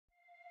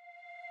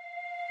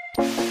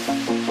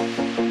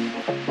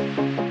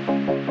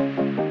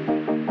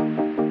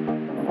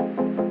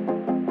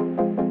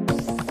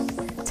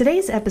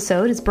Today's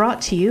episode is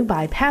brought to you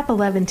by Path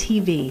 11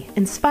 TV,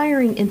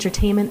 inspiring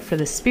entertainment for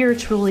the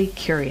spiritually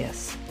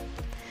curious.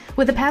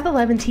 With a Path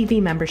 11 TV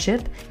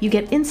membership, you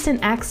get instant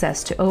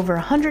access to over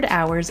 100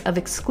 hours of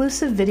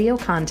exclusive video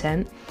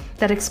content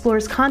that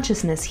explores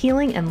consciousness,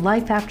 healing, and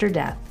life after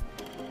death.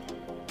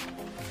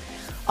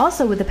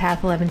 Also with the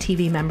Path 11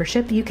 TV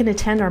membership, you can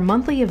attend our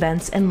monthly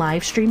events and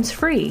live streams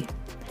free.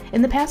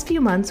 In the past few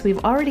months,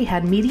 we've already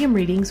had medium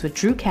readings with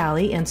Drew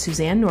Calley and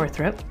Suzanne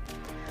Northrup,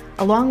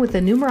 along with a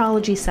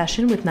numerology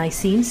session with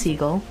Nicene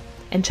Siegel,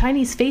 and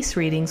Chinese face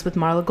readings with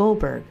Marla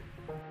Goldberg.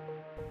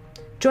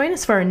 Join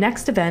us for our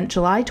next event,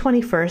 July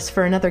 21st,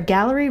 for another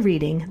gallery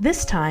reading,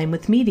 this time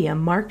with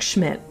medium Mark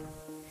Schmidt.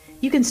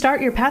 You can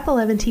start your Path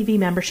 11 TV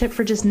membership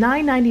for just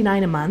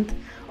 $9.99 a month,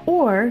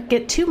 or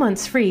get 2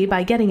 months free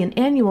by getting an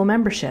annual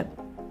membership.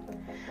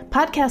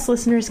 Podcast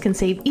listeners can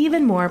save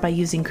even more by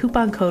using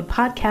coupon code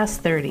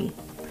PODCAST30.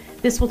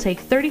 This will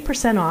take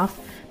 30% off,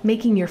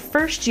 making your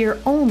first year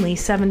only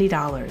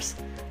 $70.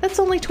 That's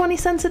only 20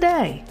 cents a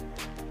day.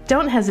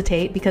 Don't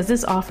hesitate, because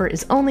this offer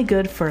is only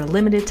good for a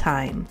limited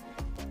time.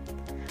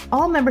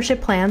 All membership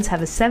plans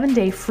have a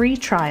 7-day free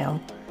trial.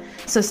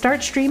 So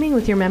start streaming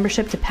with your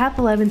membership to Path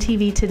 11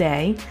 TV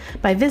today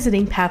by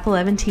visiting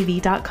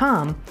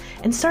path11tv.com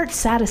and start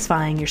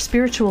satisfying your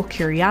spiritual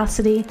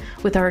curiosity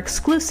with our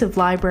exclusive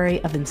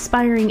library of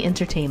inspiring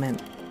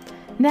entertainment.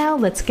 Now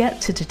let's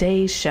get to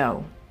today's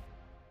show.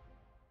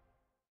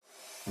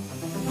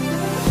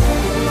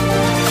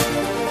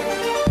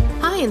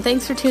 Hi, and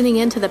thanks for tuning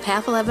in to the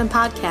Path 11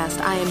 podcast.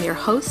 I am your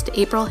host,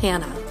 April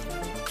Hanna.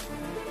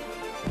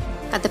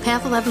 At the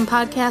Path 11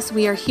 podcast,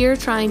 we are here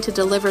trying to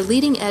deliver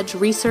leading-edge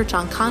research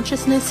on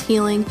consciousness,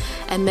 healing,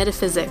 and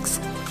metaphysics.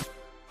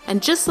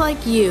 And just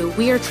like you,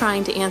 we are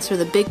trying to answer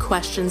the big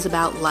questions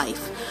about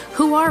life.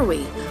 Who are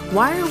we?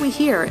 Why are we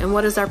here? And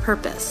what is our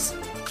purpose?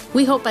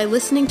 We hope by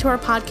listening to our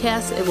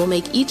podcast, it will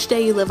make each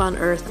day you live on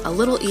Earth a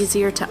little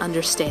easier to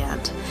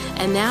understand.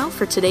 And now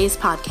for today's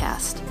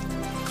podcast.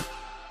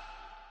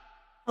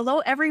 Hello,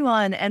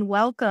 everyone, and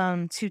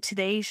welcome to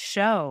today's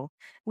show.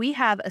 We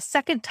have a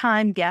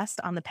second-time guest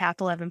on the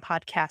Path 11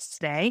 podcast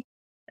today.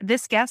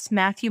 This guest,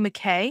 Matthew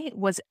McKay,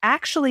 was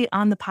actually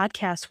on the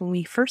podcast when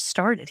we first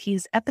started.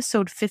 He's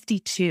episode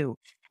 52.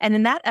 And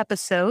in that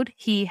episode,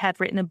 he had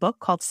written a book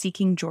called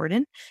Seeking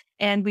Jordan.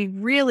 And we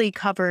really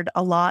covered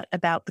a lot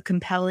about the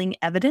compelling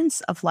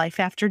evidence of life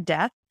after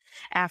death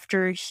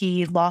after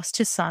he lost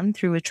his son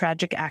through a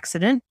tragic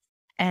accident.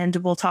 And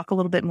we'll talk a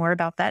little bit more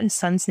about that. His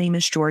son's name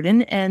is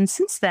Jordan. And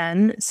since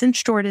then,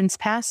 since Jordan's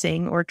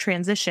passing, or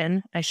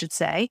transition, I should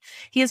say,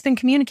 he has been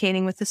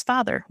communicating with his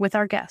father, with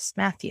our guest,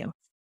 Matthew.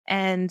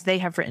 And they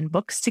have written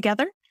books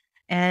together.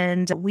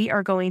 And we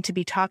are going to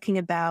be talking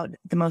about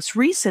the most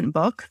recent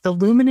book, The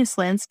Luminous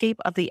Landscape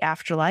of the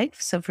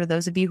Afterlife. So for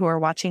those of you who are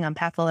watching on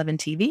Path 11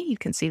 TV, you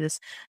can see this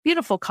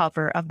beautiful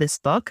cover of this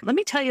book. Let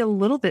me tell you a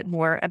little bit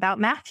more about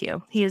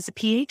Matthew. He is a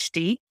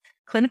Ph.D.,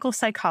 clinical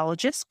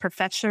psychologist,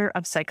 professor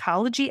of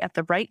psychology at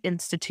the Wright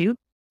Institute,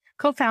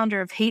 co-founder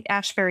of Haight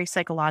Ashbury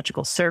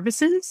Psychological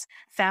Services,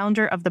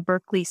 founder of the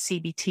Berkeley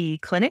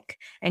CBT Clinic,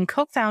 and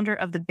co-founder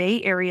of the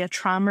Bay Area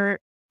Trauma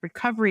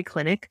Recovery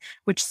Clinic,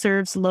 which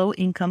serves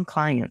low-income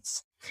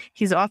clients.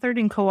 He's authored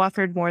and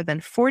co-authored more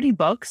than 40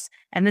 books,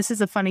 and this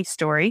is a funny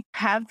story.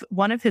 Have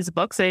one of his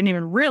books, I didn't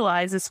even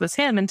realize this was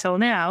him until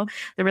now,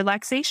 the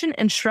Relaxation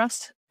and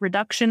Stress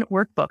Reduction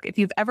Workbook. If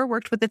you've ever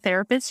worked with a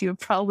therapist, you've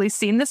probably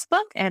seen this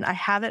book, and I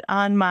have it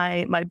on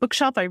my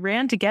bookshelf. I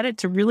ran to get it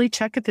to really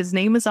check if his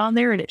name is on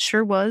there, and it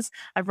sure was.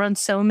 I've run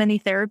so many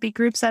therapy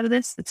groups out of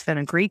this. It's been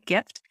a great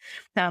gift.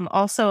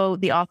 Also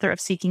the author of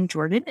Seeking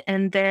Jordan,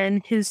 and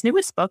then his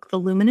newest book, The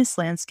Luminous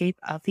Landscape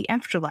of the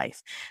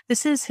Afterlife.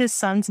 This is his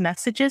son's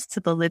messages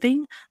to the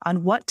living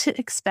on what to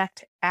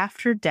expect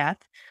after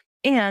death.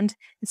 And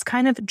it's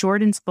kind of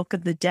Jordan's Book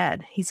of the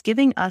Dead. He's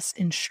giving us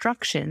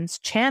instructions,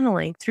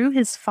 channeling through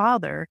his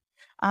father,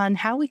 on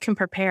how we can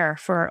prepare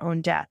for our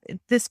own death.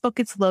 This book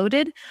is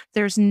loaded.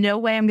 There's no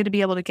way I'm going to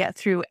be able to get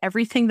through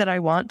everything that I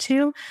want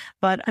to,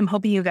 but I'm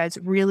hoping you guys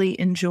really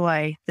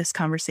enjoy this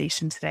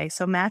conversation today.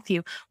 So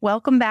Matthew,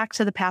 welcome back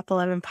to the Path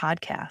 11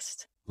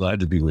 podcast. Glad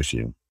to be with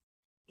you.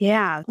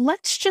 Yeah,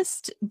 let's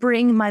just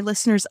bring my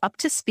listeners up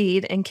to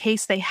speed in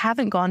case they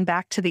haven't gone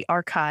back to the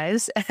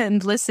archives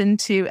and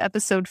listened to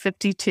episode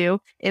 52.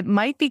 It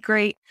might be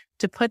great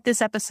to put this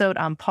episode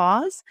on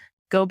pause,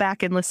 go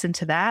back and listen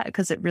to that,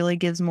 because it really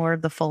gives more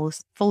of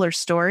the fuller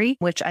story,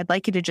 which I'd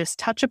like you to just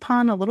touch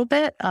upon a little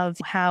bit of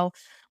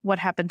what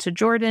happened to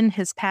Jordan,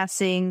 his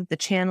passing, the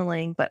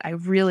channeling, but I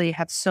really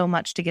have so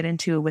much to get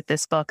into with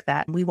this book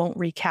that we won't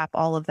recap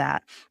all of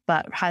that,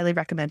 but highly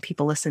recommend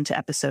people listen to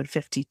episode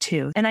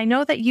 52. And I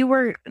know that you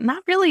were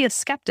not really a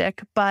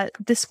skeptic, but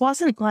this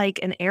wasn't like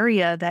an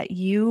area that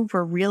you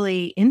were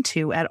really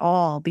into at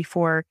all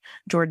before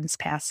Jordan's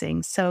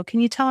passing. So can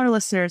you tell our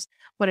listeners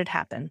what had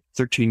happened?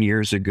 13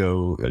 years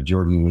ago,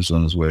 Jordan was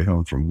on his way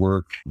home from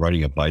work,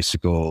 riding a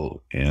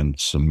bicycle, and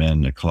some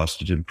men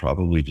accosted him,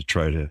 probably to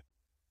try to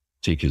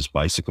take his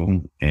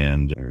bicycle,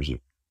 and there was a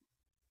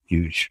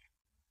huge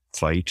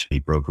fight. He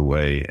broke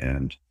away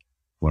and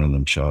one of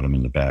them shot him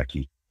in the back.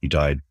 He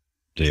died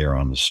there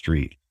on the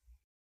street.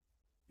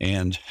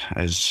 And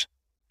as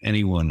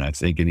anyone, I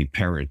think any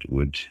parent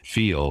would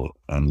feel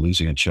on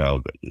losing a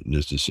child,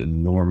 there's this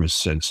enormous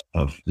sense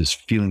of this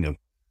feeling of,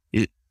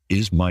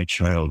 does my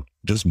child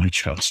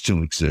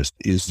still exist?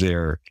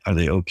 Are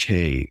they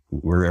okay?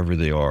 Wherever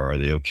they are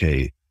they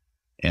okay?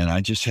 And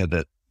I just had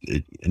that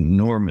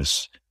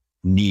enormous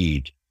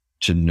need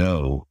to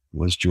know,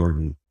 was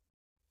Jordan,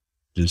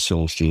 did his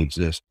soul still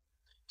exist?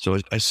 So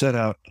I set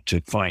out to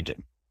find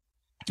him.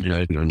 There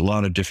are a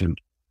lot of different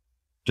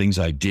things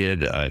I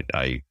did.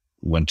 I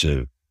went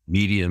to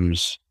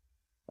mediums.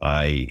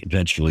 I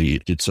eventually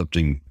did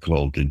something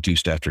called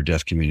induced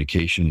after-death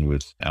communication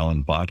with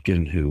Alan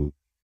Botkin, who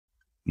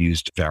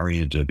used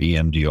variant of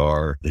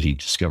EMDR that he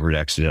discovered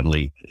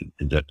accidentally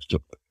that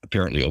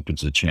apparently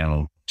opens the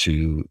channel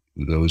to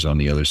those on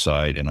the other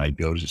side. And I'd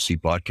go to see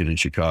Botkin in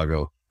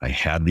Chicago. I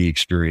had the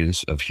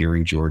experience of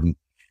hearing Jordan,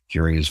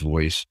 hearing his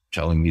voice,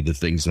 telling me the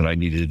things that I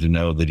needed to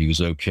know, that he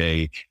was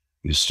okay,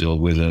 he was still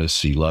with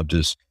us, he loved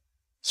us.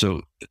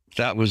 So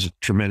that was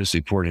tremendously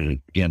important,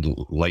 and again,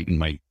 to lighten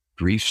my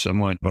grief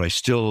somewhat, but I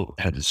still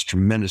had this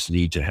tremendous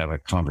need to have a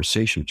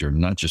conversation with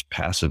Jordan, not just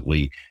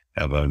passively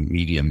have a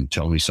medium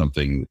tell me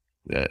something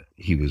that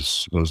he was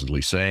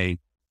supposedly saying.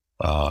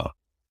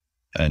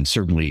 And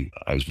certainly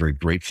I was very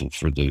grateful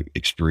for the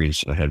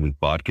experience I had with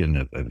Botkin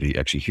of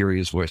actually hearing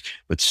his voice,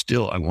 but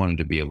still I wanted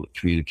to be able to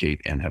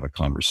communicate and have a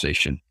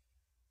conversation.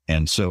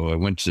 And so I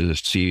went to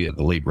see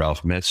the late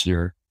Ralph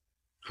Metzner,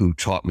 who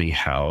taught me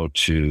how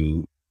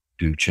to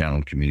do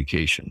channel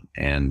communication.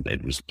 And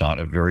it was not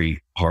a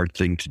very hard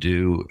thing to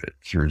do. It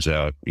turns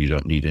out you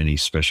don't need any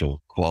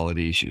special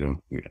qualities.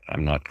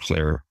 I'm not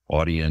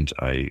clairaudient.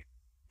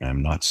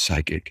 I'm not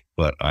psychic,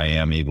 but I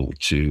am able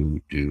to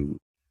do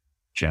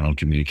channel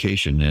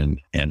communication.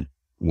 And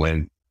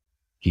when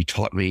he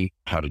taught me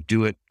how to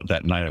do it,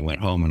 that night I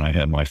went home and I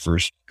had my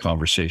first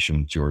conversation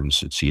with Jordan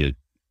since he had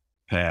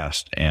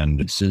passed.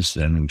 And since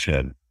then, we've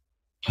had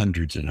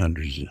hundreds and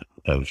hundreds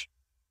of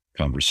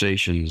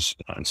conversations.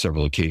 On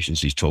several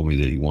occasions, he's told me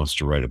that he wants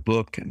to write a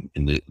book. And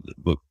in the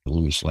book, The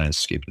Luminous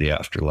Landscape of the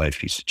Afterlife,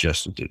 he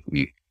suggested that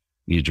we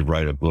needed to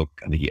write a book.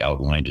 I think he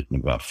outlined it in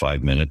about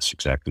 5 minutes,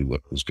 exactly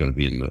what was going to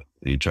be in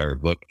the entire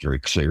book. Very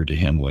clear to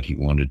him what he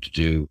wanted to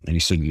do. And he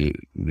said,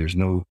 there's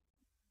no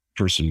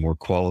person more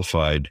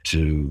qualified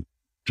to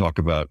talk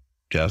about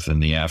death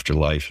and the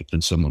afterlife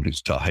than someone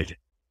who's died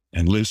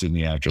and lives in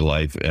the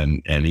afterlife.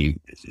 And he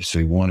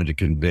wanted to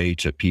convey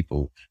to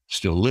people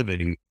still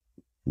living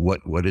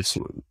what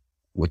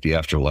the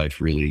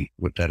afterlife really,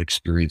 what that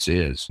experience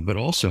is, but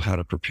also how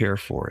to prepare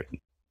for it.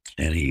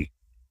 And he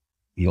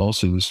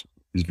also is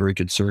very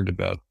concerned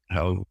about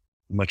how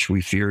much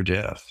we fear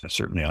death.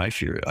 Certainly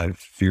I've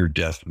feared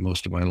death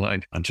most of my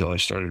life until I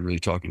started really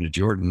talking to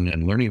Jordan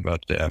and learning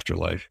about the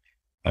afterlife.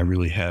 I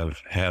really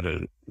have had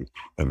a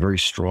very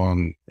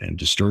strong and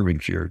disturbing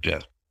fear of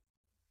death.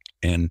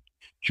 And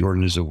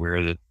Jordan is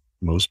aware that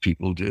most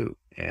people do.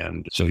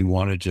 And so he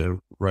wanted to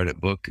write a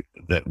book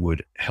that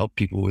would help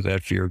people with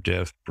that fear of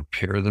death,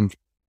 prepare them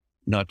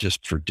not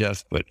just for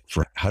death, but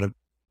for how to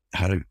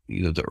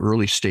the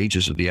early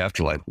stages of the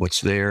afterlife, what's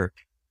there,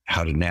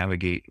 how to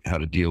navigate, how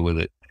to deal with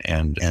it,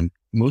 and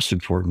most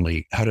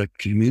importantly, how to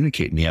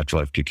communicate in the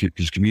afterlife,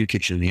 because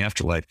communication in the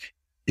afterlife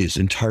is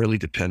entirely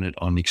dependent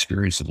on the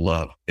experience of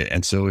love.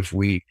 And so if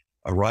we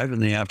arrive in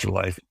the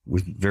afterlife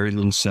with very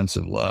little sense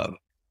of love,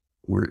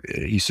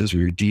 he says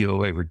we're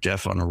DOA, we're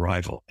deaf on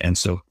arrival. And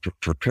so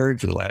preparing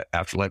for the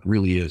afterlife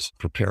really is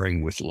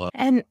preparing with love.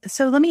 And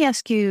so let me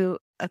ask you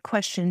a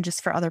question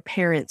just for other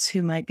parents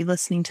who might be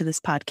listening to this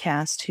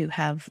podcast who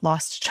have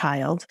lost a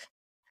child.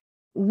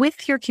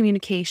 With your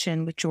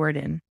communication with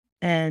Jordan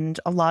and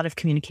a lot of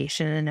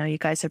communication, and I know you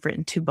guys have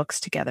written 2 books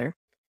together,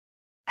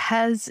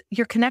 has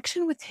your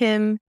connection with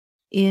him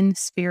in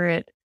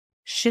spirit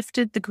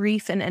shifted the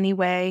grief in any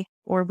way?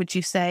 Or would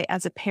you say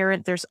as a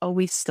parent, there's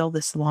always still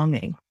this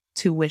longing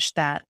to wish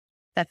that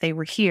they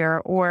were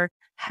here? Or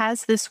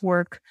has this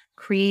work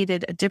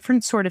created a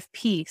different sort of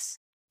peace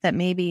that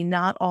maybe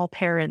not all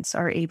parents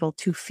are able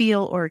to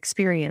feel or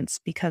experience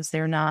because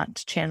they're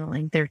not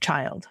channeling their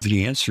child?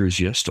 The answer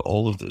is yes to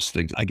all of those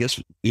things. I guess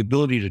the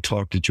ability to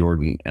talk to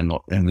Jordan and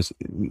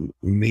the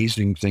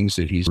amazing things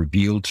that he's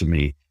revealed to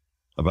me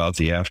about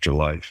the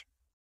afterlife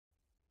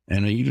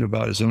and even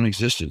about his own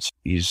existence.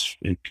 He's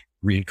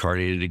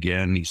reincarnated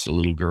again. He's a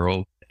little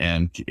girl,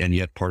 and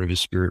yet part of his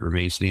spirit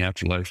remains in the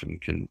afterlife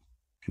and can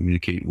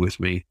communicate with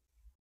me.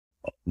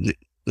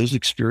 Those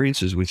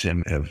experiences with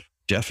him have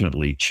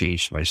definitely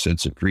changed my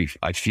sense of grief.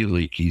 I feel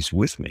like he's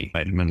with me. I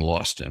haven't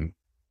lost him,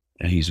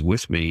 and he's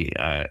with me.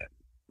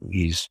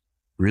 He's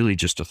really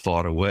just a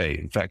thought away.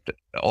 In fact,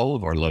 all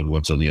of our loved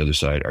ones on the other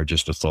side are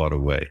just a thought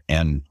away.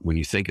 And when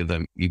you think of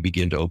them, you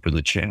begin to open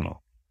the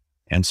channel.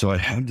 And so I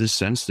have this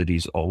sense that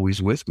he's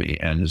always with me,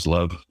 and his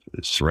love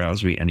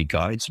surrounds me, and he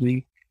guides me,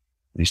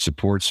 and he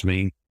supports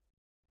me,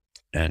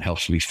 and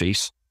helps me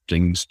face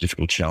things,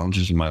 difficult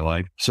challenges in my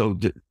life. So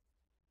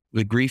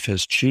the grief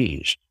has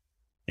changed.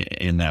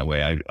 in that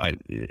way.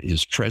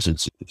 His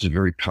presence is a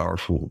very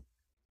powerful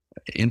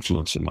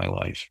influence in my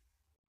life.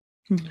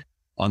 Mm-hmm.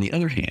 On the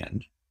other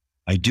hand,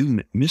 I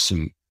do miss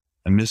him.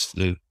 I miss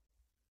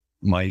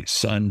my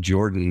son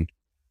Jordan,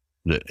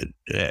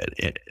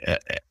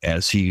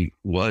 as he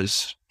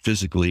was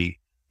physically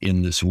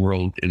in this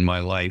world in my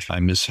life. I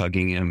miss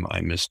hugging him.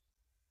 I miss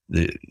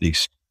the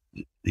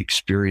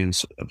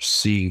experience of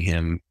seeing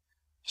him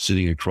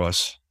sitting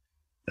across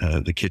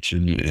the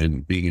kitchen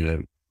and being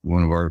in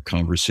one of our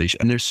conversations.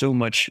 And there's so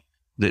much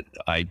that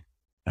I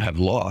have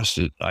lost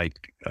that I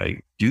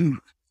do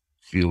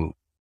feel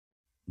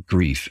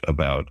grief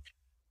about,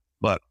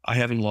 but I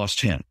haven't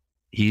lost him.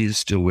 He is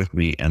still with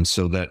me. And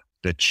so that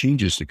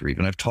changes the grief.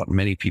 And I've taught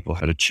many people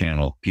how to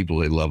channel people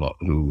they love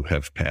who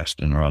have passed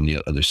and are on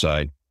the other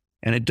side.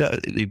 And it does,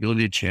 the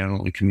ability to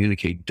channel and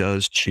communicate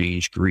does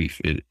change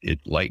grief. It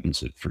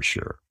lightens it for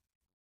sure.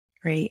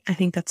 Great. I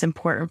think that's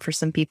important for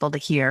some people to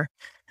hear.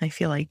 I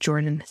feel like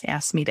Jordan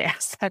asked me to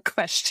ask that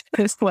question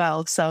as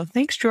well. So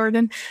thanks,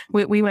 Jordan.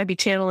 We might be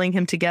channeling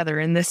him together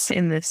in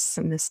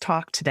this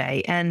talk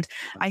today. And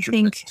I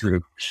think,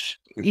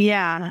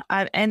 yeah,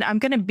 and I'm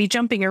going to be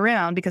jumping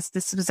around because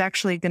this was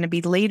actually going to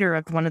be later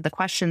of one of the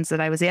questions that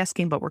I was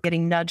asking, but we're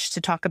getting nudged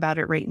to talk about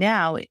it right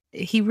now.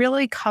 He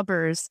really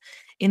covers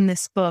in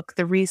this book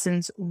the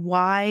reasons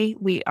why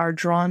we are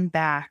drawn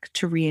back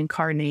to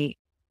reincarnate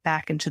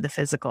back into the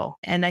physical.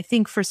 And I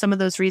think for some of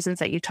those reasons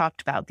that you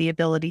talked about, the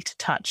ability to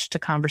touch, to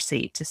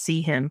conversate, to see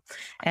him.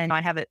 And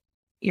I have it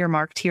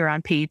earmarked here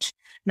on page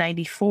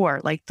 94,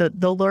 like the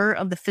lure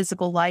of the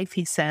physical life,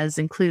 he says,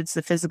 includes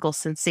the physical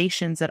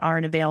sensations that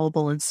aren't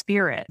available in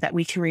spirit, that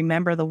we can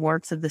remember the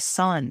warmth of the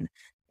sun,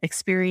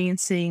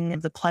 experiencing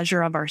the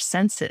pleasure of our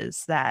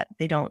senses that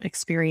they don't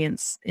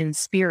experience in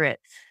spirit,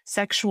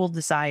 sexual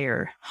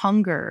desire,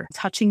 hunger,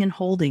 touching and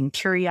holding,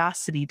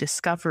 curiosity,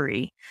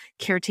 discovery,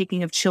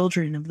 caretaking of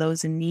children, of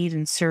those in need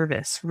and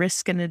service,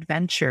 risk and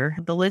adventure.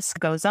 The list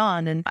goes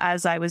on. And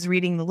as I was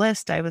reading the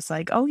list, I was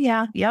like, oh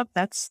yeah, yep,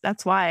 that's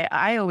why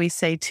I always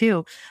say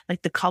too,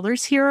 like the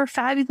colors here are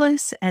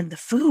fabulous and the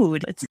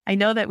food. I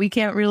know that we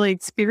can't really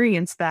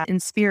experience that in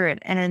spirit.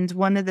 And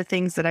one of the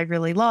things that I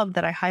really love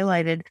that I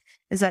highlighted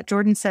is that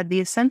Jordan said, the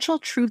essential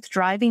truth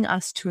driving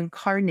us to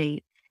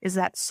incarnate is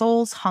that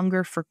soul's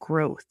hunger for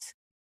growth.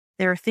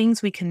 There are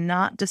things we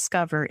cannot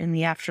discover in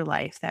the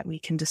afterlife that we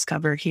can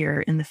discover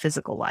here in the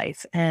physical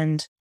life.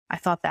 And I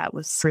thought that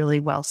was really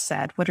well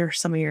said. What are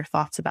some of your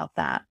thoughts about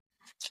that?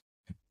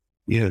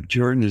 Yeah,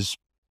 Jordan has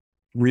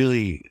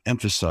really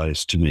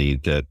emphasized to me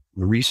that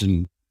the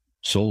reason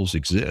souls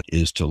exist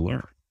is to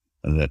learn,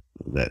 and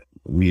that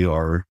we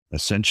are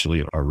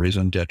essentially, our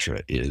raison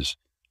d'etre is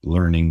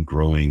learning,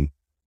 growing,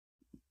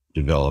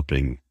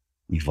 developing,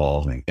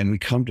 evolving. And we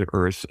come to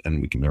Earth,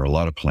 and there are a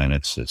lot of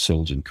planets that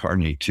souls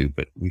incarnate to,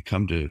 but we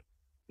come to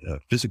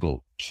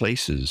physical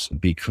places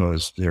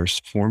because there's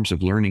forms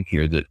of learning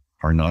here that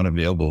are not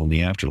available in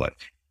the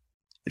afterlife.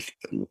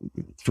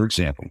 For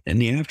example, in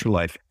the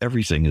afterlife,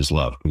 everything is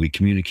love. We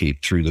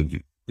communicate through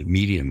the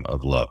medium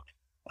of love.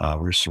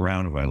 We're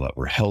surrounded by love.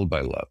 We're held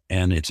by love.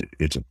 And it's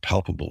a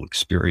palpable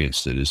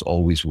experience that is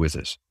always with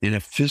us. In a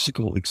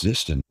physical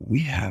existence,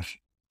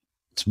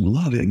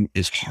 loving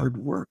is hard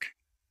work.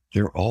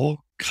 There's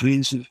all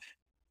kinds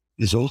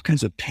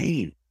of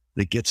pain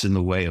that gets in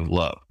the way of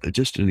love.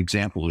 Just an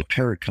example, a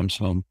parent comes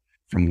home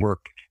from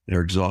work,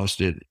 they're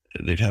exhausted,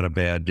 they've had a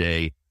bad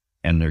day,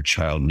 and their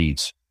child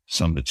needs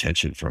some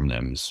attention from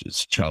them.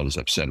 This child is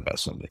upset about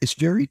something. It's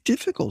very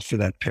difficult for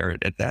that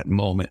parent at that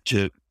moment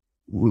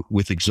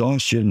with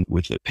exhaustion,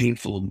 with a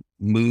painful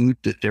mood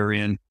that they're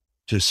in,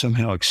 to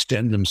somehow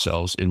extend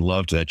themselves in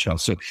love to that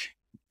child. So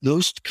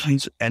those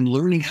kinds, and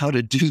learning how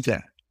to do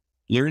that,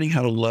 learning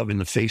how to love in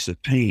the face of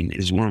pain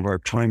is one of our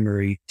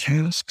primary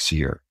tasks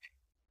here.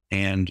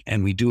 And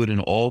we do it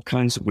in all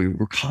kinds of ways.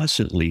 We're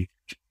constantly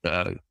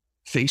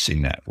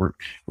facing that.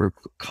 We're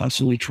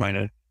constantly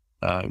trying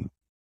to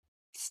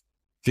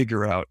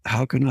figure out,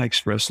 how can I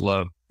express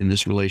love in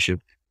this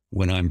relationship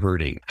when I'm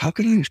hurting? How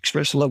can I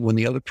express love when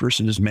the other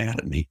person is mad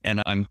at me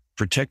and I'm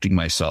protecting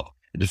myself,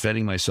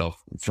 defending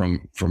myself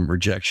from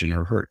rejection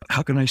or hurt?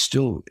 How can I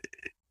still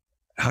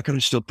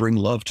bring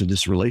love to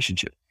this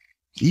relationship?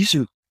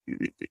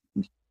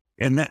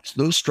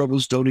 Those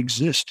struggles don't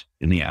exist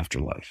in the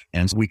afterlife.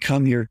 And so we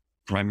come here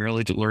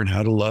primarily to learn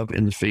how to love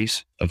in the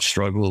face of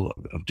struggle,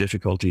 of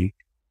difficulty,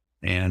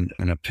 and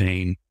of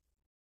pain.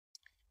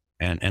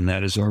 And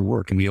that is our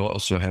work. And we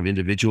also have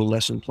individual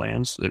lesson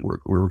plans that we're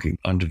working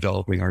on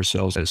developing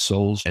ourselves as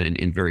souls and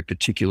in very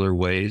particular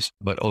ways.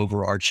 But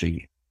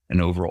overarching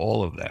and over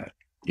all of that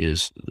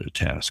is the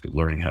task of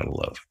learning how to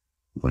love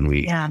when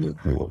we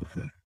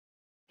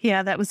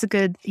Yeah, that was a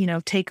good,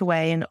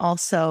 takeaway. And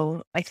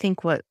also, I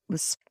think what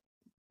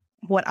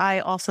I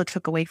also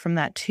took away from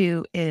that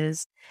too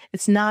is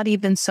it's not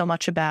even so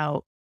much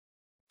about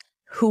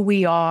who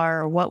we are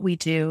or what we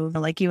do.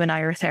 Like you and I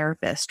are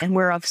therapists and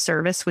we're of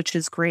service, which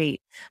is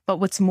great. But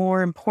what's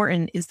more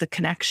important is the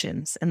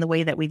connections and the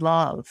way that we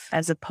love,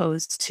 as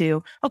opposed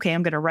to, okay,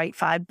 I'm going to write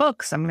 5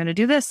 books. I'm going to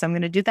do this. I'm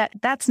going to do that.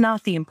 That's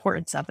not the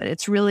importance of it.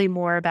 It's really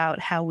more about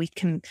how we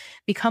can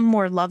become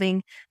more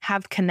loving,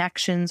 have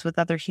connections with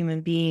other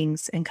human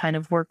beings, and kind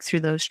of work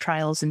through those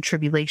trials and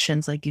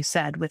tribulations, like you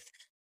said, with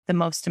the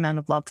most amount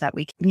of love that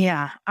we can.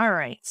 Yeah. All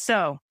right.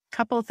 So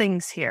couple of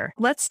things here.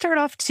 Let's start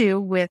off too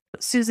with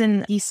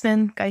Susan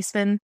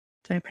Geisman.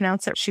 Did I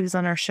pronounce it? She was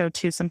on our show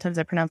too. Sometimes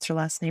I pronounce her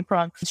last name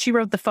wrong. She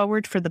wrote the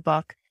foreword for the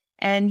book,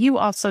 and you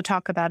also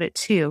talk about it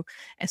too.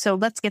 And so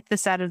let's get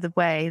this out of the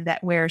way,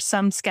 that where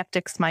some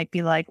skeptics might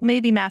be like,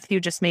 maybe Matthew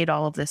just made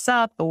all of this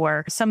up,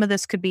 or some of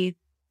this could be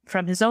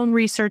from his own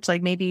research.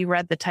 Like maybe you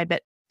read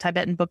the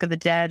Tibetan Book of the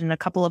Dead and a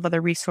couple of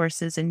other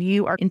resources, and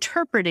you are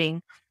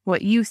interpreting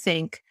what you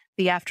think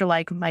the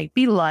afterlife might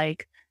be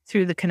like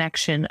through the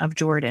connection of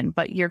Jordan.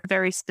 But you're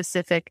very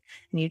specific,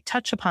 and you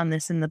touch upon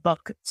this in the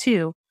book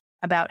too,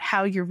 about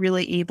how you're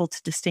really able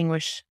to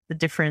distinguish the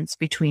difference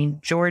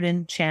between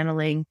Jordan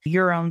channeling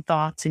your own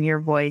thoughts and your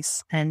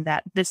voice, and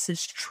that this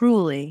is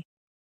truly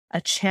a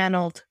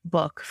channeled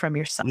book from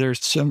yourself.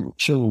 There's some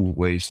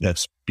ways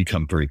that's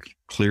become very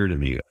clear to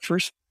me.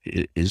 First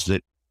is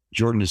that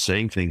Jordan is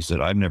saying things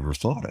that I've never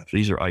thought of.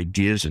 These are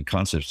ideas and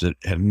concepts that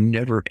have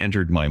never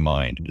entered my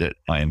mind, that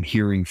I am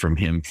hearing from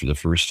him for the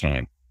first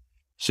time.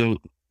 So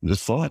the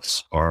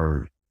thoughts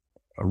are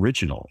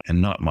original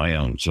and not my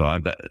own.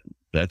 So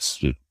that's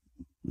the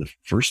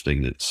first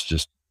thing that's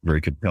just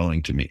very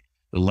compelling to me.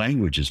 The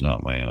language is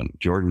not my own.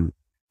 Jordan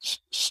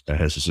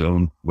has his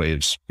own way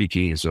of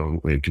speaking, his own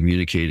way of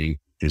communicating,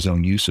 his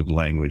own use of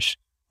language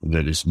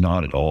that is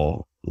not at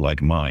all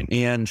like mine.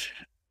 And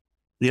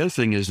the other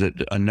thing is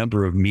that a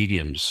number of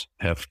mediums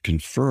have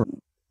confirmed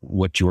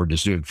what Jordan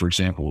is doing. For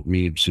example,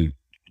 mediums who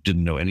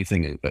didn't know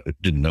anything,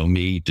 didn't know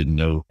me, didn't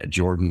know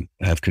Jordan,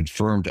 have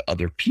confirmed to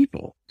other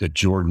people that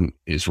Jordan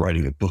is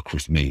writing a book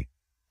with me,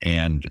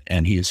 and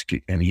he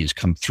has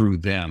come through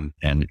them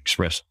and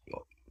expressed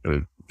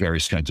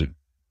various kinds of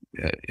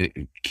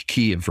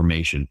key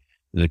information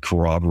that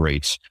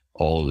corroborates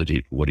all that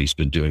what he's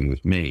been doing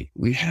with me.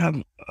 We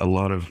have a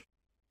lot of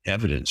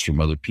evidence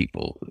from other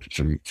people,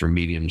 from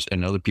mediums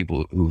and other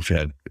people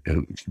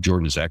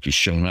Jordan has actually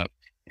shown up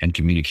and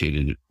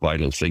communicated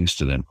vital things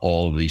to them.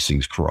 All of these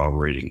things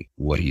corroborating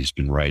what he's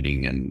been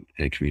writing and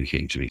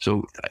communicating to me.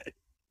 So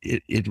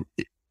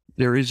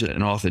there is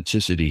an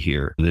authenticity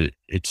here, that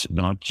it's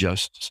not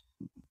just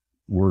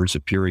words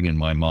appearing in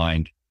my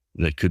mind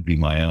that could be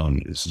my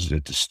own. This is a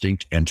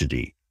distinct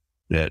entity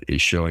that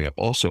is showing up.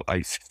 Also,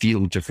 I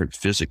feel different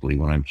physically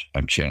when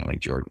I'm channeling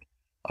Jordan.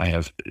 I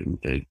have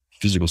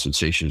physical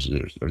sensations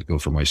that go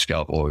from my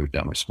scalp all the way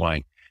down my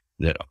spine,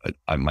 that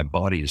my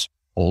body is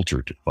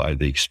altered by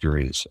the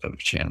experience of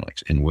channeling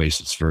in ways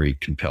that's very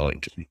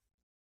compelling to me.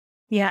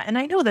 Yeah. And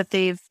I know that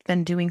they've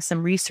been doing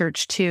some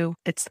research too.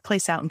 It's the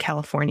place out in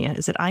California.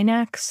 Is it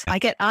INAX? I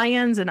get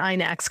IONS and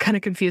INAX kind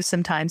of confused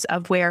sometimes,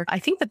 of where I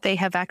think that they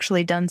have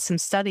actually done some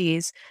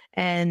studies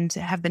and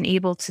have been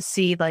able to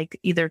see like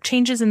either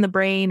changes in the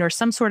brain or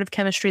some sort of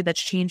chemistry that's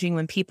changing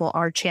when people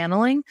are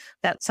channeling,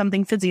 that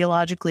something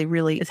physiologically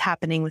really is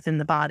happening within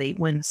the body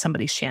when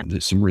somebody's channeling.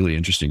 There's some really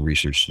interesting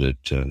research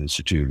that the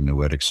Institute of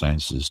Noetic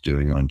Sciences is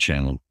doing on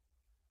channeling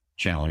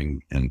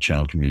and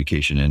channel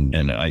communication.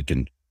 And I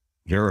can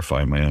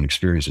verify my own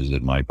experiences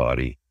that my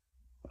body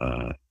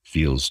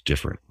feels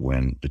different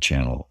when the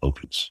channel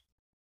opens.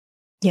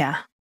 Yeah.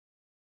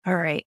 All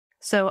right.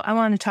 So I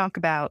want to talk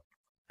about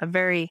a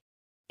very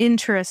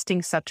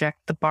interesting subject,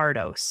 the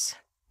Bardos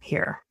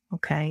here,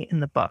 okay,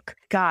 in the book.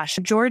 Gosh,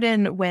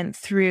 Jordan went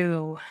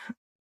through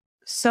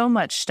so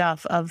much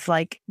stuff of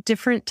like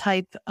different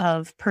type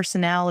of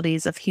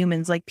personalities of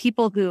humans, like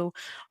people who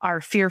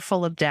are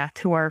fearful of death,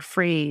 who are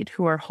afraid,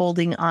 who are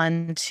holding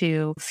on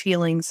to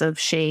feelings of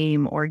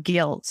shame or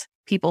guilt,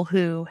 people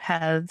who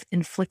have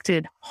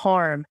inflicted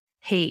harm,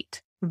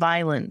 hate,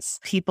 violence,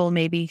 people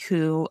maybe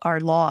who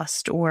are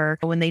lost, or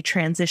when they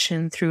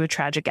transition through a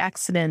tragic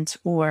accident,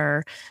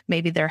 or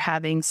maybe they're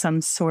having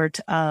some sort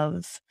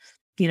of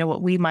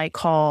what we might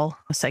call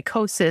a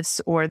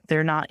psychosis, or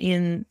they're not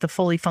in the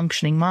fully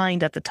functioning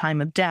mind at the time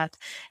of death,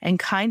 and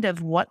kind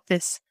of what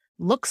this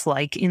looks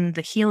like in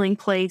the healing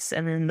place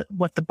and then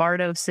what the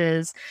Bardos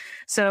is.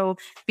 So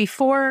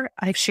before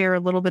I share a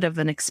little bit of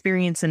an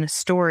experience and a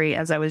story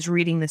as I was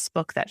reading this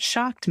book that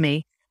shocked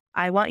me,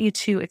 I want you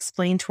to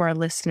explain to our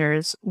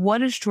listeners, what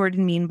does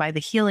Jordan mean by the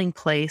healing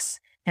place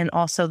and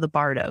also the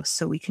Bardos,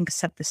 so we can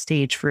set the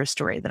stage for a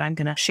story that I'm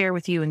going to share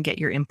with you and get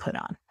your input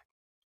on.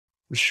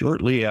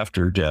 Shortly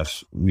after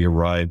death, we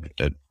arrived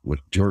at what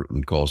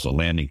Jordan calls the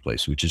landing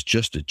place, which is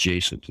just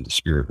adjacent to the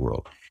spirit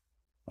world.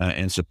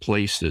 And it's a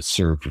place that's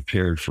sort of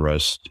prepared for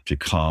us to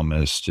calm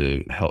us,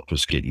 to help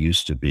us get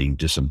used to being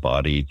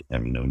disembodied,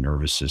 having no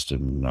nervous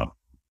system, no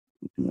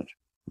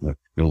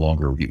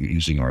longer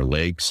using our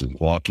legs and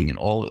walking, and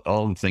all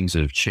the things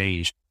that have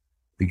changed.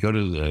 We go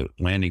to the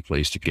landing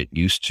place to get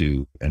used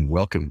to and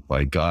welcomed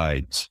by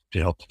guides to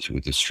help us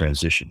with this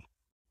transition.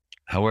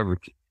 However,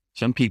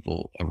 some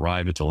people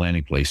arrive at the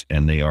landing place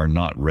and they are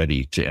not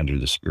ready to enter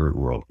the spirit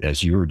world.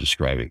 As you were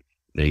describing,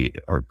 they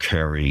are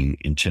carrying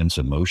intense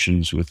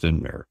emotions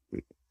within their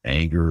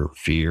anger,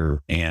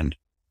 fear, and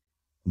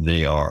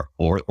they are,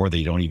 or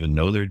they don't even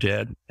know they're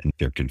dead and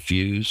they're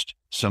confused.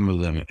 Some of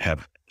them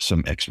have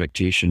some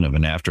expectation of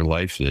an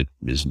afterlife that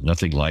is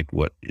nothing like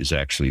what is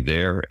actually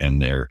there,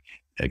 and they're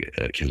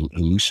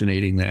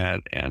hallucinating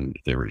that, and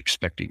they're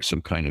expecting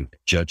some kind of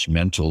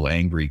judgmental,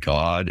 angry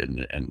God,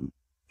 and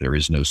there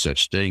is no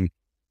such thing.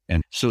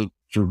 And so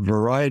for a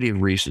variety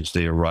of reasons,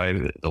 they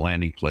arrive at the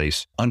landing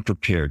place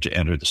unprepared to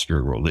enter the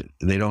spirit world.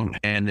 They don't,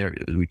 and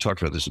we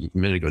talked about this a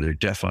minute ago, they're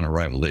deaf on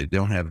arrival. They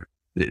don't have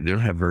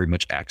very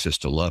much access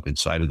to love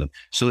inside of them.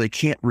 So they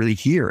can't really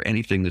hear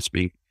anything that's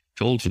being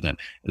told to them.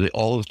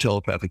 All of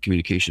telepathic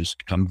communications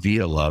come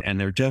via love, and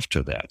they're deaf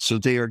to that. So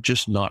they are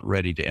just not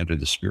ready to enter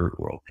the spirit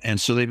world.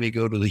 And so they may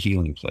go to the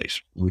healing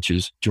place, which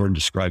is, Jordan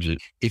describes it.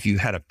 If you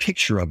had a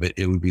picture of it,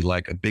 it would be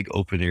like a big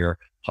open air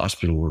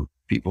hospital where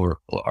people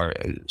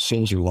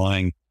souls are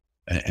lying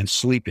and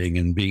sleeping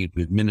and being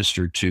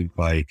administered to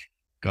by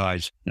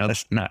guides. Now,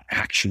 that's not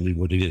actually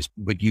what it is,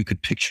 but you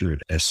could picture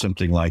it as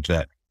something like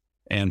that.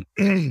 And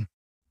in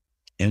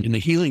the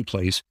healing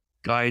place,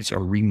 guides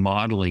are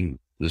remodeling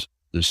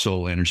the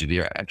soul energy. They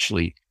are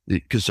actually,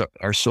 because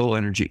our soul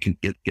energy can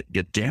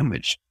get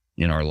damaged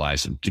in our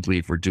lives, and particularly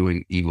if we're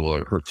doing evil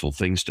or hurtful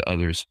things to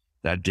others,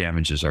 that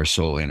damages our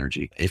soul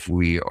energy. If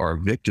we are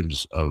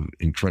victims of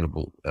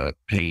incredible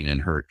pain and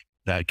hurt,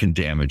 that can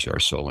damage our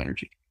soul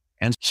energy.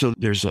 And so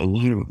there's a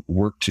lot of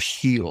work to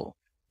heal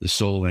the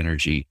soul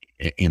energy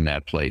in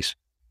that place.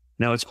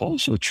 Now, it's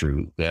also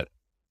true that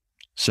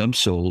some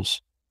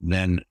souls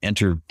then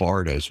enter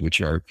bardas, which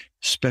are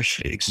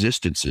special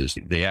existences.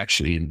 They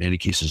actually, in many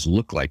cases,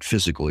 look like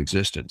physical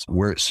existence,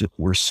 where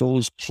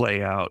souls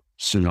play out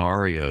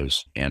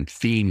scenarios and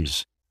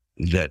themes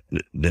that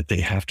they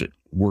have to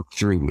work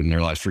through in their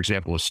lives. For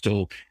example, a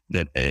soul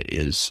that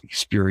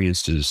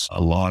experiences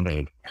a lot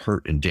of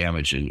hurt and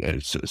damage, and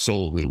a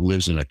soul that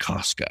lives in a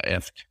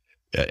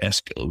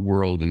Kafka-esque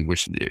world in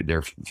which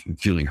they're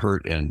feeling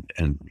hurt and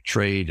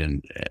betrayed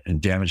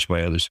and damaged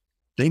by others.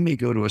 They may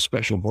go to a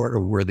special barter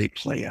where they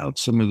play out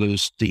some of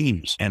those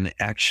themes and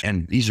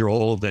these are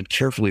all then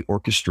carefully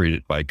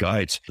orchestrated by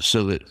guides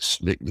so that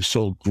the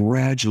soul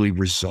gradually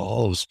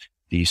resolves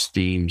these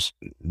themes,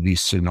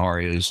 these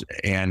scenarios,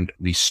 and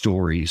these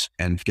stories,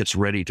 and gets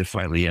ready to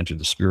finally enter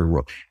the spirit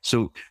world.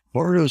 So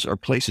bardos are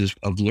places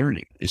of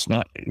learning.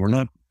 We're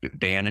not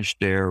banished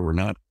there. We're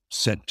not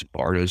sent to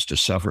bardos to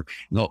suffer.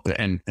 No,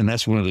 and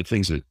that's one of the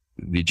things that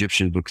the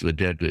Egyptian Books of the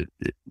Dead,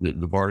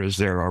 the bardos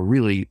there are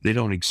really, they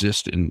don't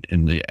exist in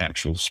the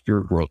actual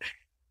spirit world.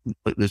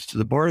 But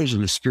the bardos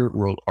in the spirit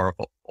world are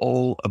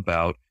all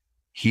about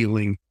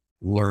healing,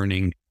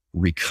 learning,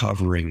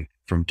 recovering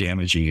from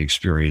damaging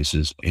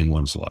experiences in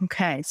one's life.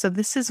 Okay. So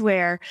this is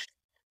where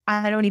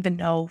I don't even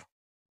know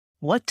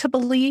what to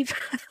believe,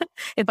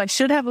 if I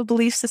should have a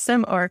belief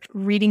system, or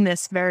reading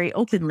this very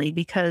openly,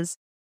 because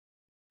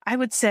I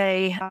would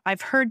say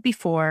I've heard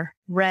before,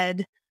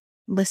 read,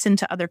 listened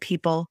to other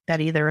people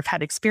that either have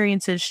had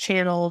experiences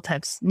channeled,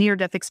 have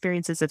near-death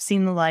experiences, have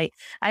seen the light.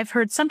 I've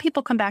heard some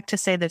people come back to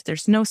say that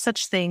there's no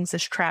such things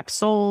as trapped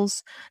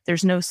souls.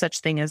 There's no such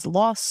thing as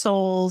lost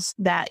souls,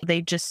 that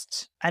they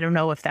just, I don't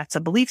know if that's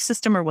a belief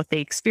system or what they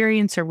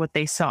experienced or what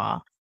they saw.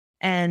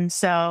 And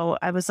so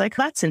I was like,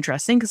 that's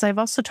interesting, because I've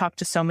also talked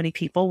to so many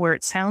people where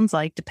it sounds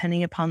like,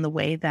 depending upon the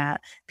way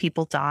that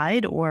people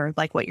died, or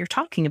like what you're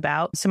talking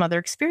about, some other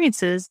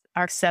experiences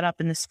are set up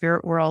in the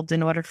spirit world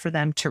in order for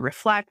them to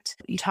reflect.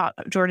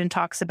 Jordan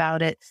talks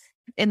about it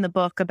in the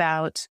book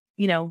about,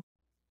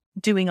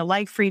 doing a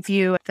life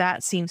review.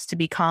 That seems to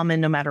be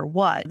common no matter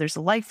what. There's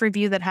a life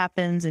review that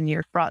happens and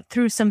you're brought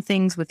through some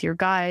things with your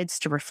guides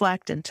to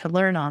reflect and to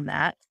learn on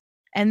that.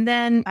 And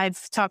then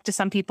I've talked to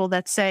some people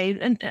that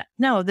say,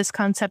 no, this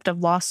concept of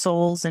lost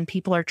souls and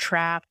people are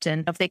trapped,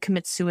 and if they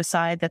commit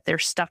suicide, that they're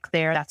stuck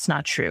there. That's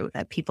not true,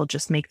 that people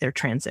just make their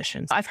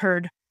transitions. I've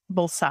heard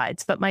both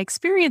sides, but my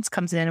experience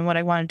comes in, and what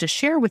I wanted to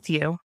share with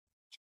you,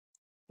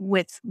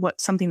 with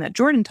something that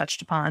Jordan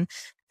touched upon,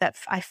 that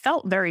I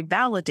felt very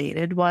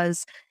validated,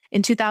 was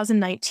in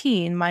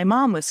 2019, my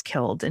mom was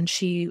killed, and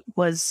she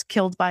was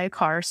killed by a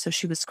car. So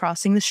she was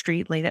crossing the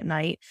street late at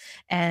night,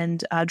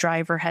 and a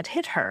driver had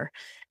hit her.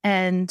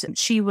 And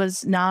she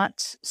was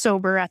not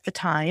sober at the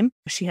time.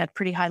 She had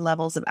pretty high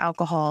levels of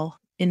alcohol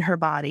in her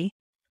body.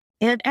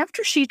 And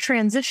after she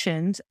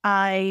transitioned,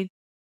 I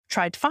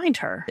tried to find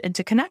her and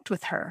to connect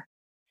with her.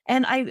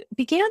 And I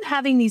began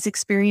having these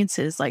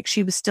experiences, like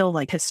she was still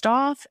like pissed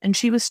off and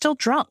she was still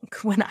drunk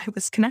when I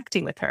was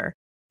connecting with her.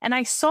 And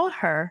I saw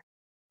her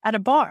at a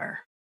bar.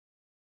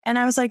 And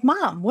I was like,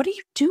 Mom, what are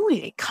you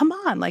doing? Come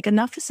on, like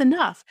enough is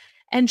enough.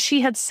 And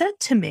she had said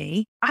to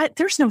me,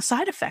 there's no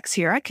side effects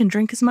here. I can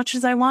drink as much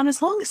as I want,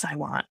 as long as I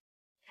want.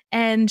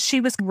 And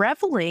she was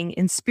reveling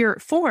in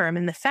spirit form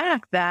in the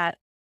fact that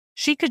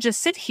she could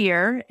just sit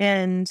here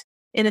and,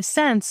 in a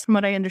sense, from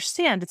what I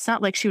understand, it's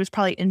not like she was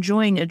probably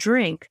enjoying a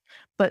drink,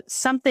 but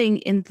something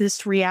in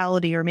this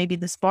reality, or maybe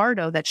this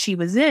bardo that she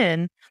was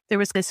in, there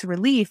was this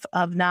relief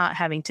of not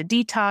having to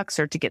detox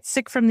or to get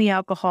sick from the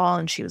alcohol.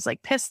 And she was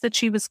like pissed that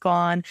she was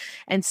gone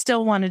and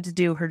still wanted to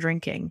do her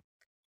drinking.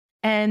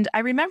 And I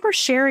remember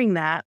sharing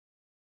that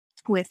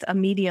with a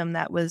medium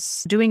that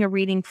was doing a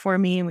reading for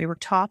me, and we were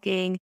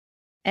talking,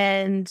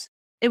 and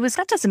it was,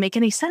 that doesn't make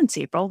any sense,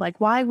 April.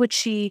 Like, why would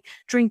she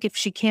drink if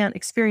she can't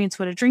experience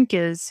what a drink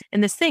is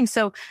in this thing?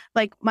 So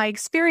like my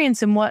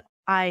experience and what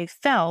I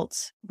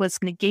felt was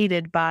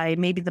negated by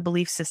maybe the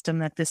belief system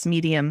that this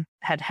medium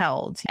had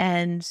held,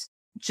 and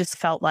just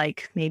felt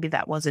like maybe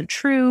that wasn't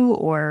true,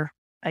 or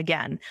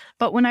again.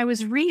 But when I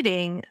was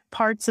reading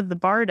parts of the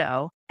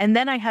bardo, and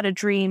then I had a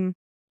dream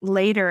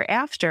later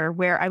after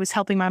where I was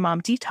helping my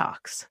mom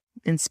detox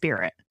in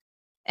spirit,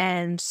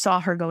 and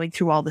saw her going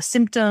through all the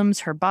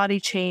symptoms, her body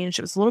changed.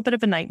 It was a little bit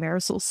of a nightmare. It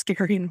was a little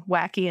scary and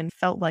wacky, and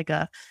felt like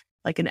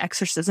an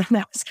exorcism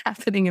that was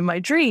happening in my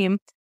dream.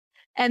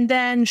 And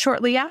then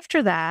shortly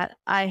after that,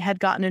 I had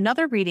gotten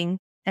another reading,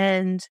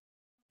 and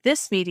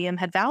this medium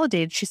had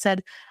validated. She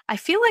said, I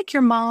feel like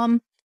your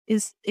mom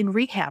is in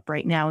rehab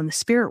right now in the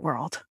spirit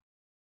world.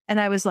 And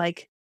I was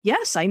like,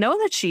 yes, I know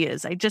that she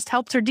is. I just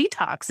helped her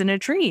detox in a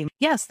dream.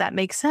 Yes, that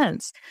makes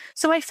sense.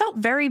 So I felt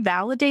very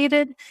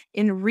validated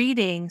in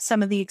reading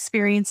some of the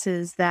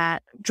experiences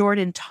that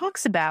Jordan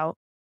talks about,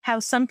 how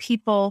some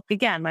people,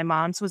 again, my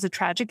mom's was a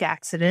tragic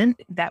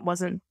accident. That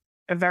wasn't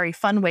a very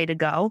fun way to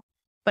go.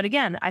 But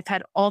again, I've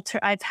had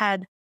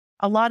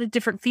a lot of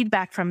different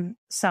feedback from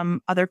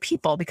some other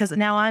people, because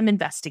now I'm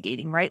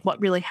investigating, right?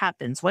 What really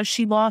happens? Was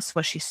she lost?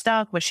 Was she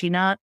stuck? Was she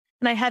not?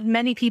 And I had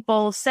many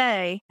people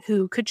say,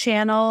 who could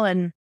channel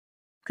and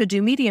could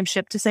do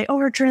mediumship, to say, oh,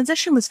 her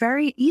transition was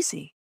very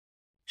easy.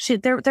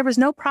 There was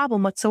no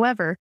problem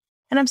whatsoever.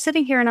 And I'm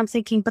sitting here and I'm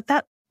thinking,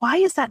 but why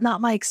is that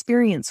not my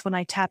experience when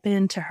I tap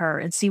into her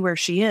and see where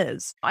she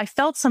is? I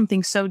felt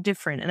something so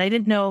different. And I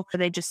didn't know, are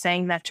they just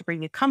saying that to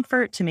bring you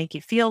comfort, to make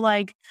you feel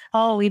like,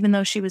 oh, even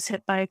though she was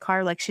hit by a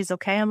car, like she's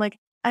okay? I'm like,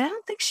 I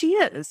don't think she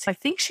is. I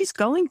think she's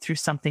going through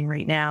something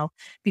right now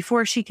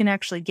before she can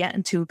actually get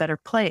into a better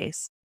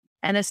place.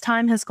 And as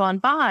time has gone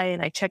by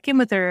and I check in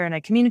with her and I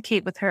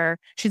communicate with her,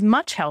 she's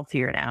much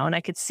healthier now. And I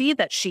could see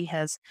that she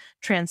has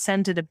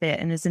transcended a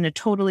bit and is in a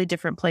totally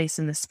different place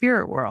in the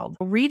spirit world.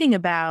 Reading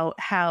about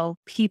how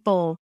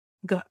people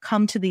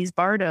come to these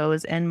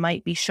bardos and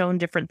might be shown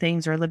different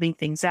things or living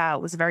things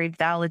out was very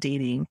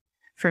validating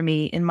for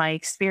me in my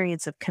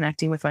experience of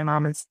connecting with my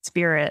mom in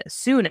spirit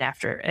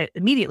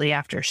immediately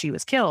after she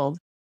was killed.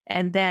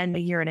 And then a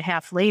year and a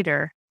half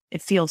later,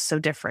 it feels so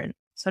different.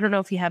 So I don't know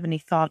if you have any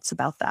thoughts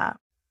about that.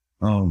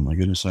 Oh my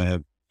goodness, I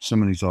have so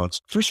many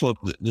thoughts. First of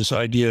all, this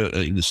idea,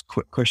 this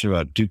question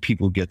about, do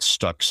people get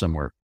stuck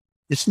somewhere?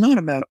 It's not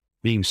about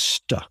being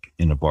stuck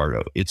in a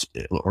bardo,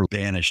 or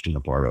banished in a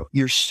bardo.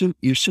 You're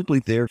simply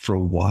there for a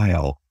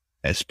while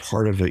as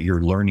part of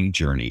your learning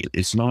journey.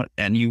 It's not,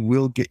 and you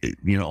will get,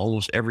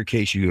 almost every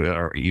case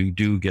you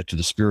do get to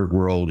the spirit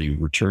world, you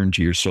return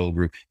to your soul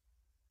group.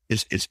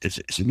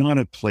 It's not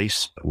a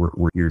place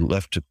where you're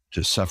left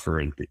to suffer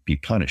and be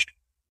punished.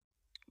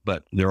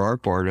 But there are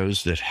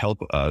bardos that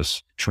help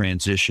us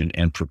transition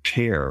and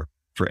prepare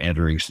for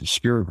entering the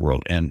spirit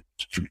world. And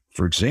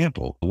for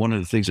example, one of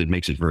the things that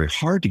makes it very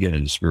hard to get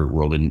into the spirit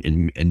world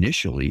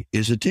initially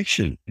is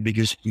addiction,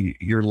 because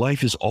your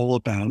life is all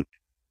about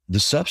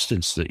the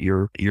substance that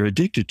you're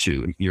addicted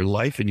to. Your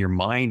life and your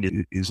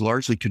mind is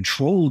largely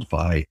controlled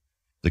by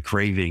the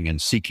craving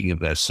and seeking of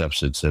that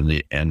substance.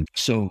 And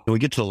so we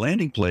get to the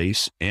landing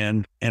place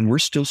and we're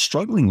still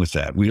struggling with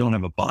that. We don't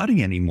have a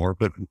body anymore,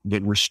 but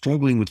we're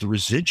struggling with the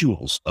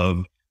residuals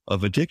of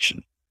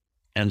addiction.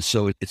 And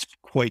so it's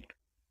quite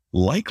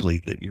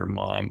likely that your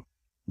mom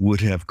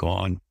would have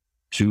gone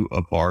to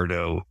a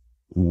bardo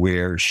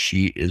where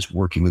she is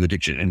working with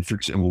addiction. And for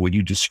example, what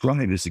you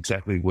described is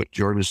exactly what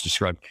Jarvis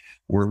described,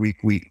 where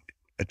we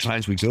at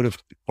times we go to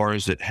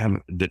bars that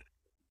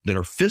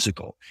are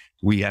physical.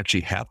 We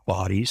actually have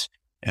bodies,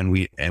 and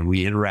we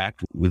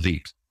interact with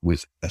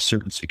a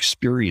certain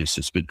experience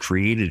that's been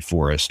created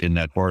for us in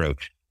that bardo.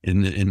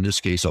 In this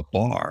case, a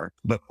bar,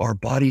 but our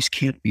bodies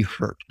can't be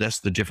hurt.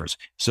 That's the difference.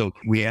 So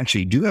we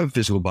actually do have a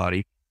physical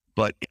body,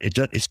 but it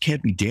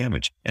can't be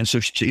damaged. And so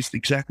she's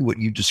exactly what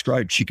you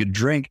described. She could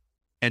drink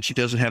and she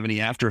doesn't have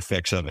any after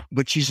effects of it,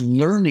 but she's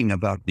learning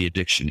about the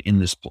addiction in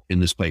this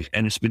place.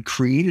 And it's been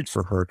created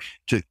for her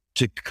to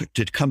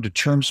come to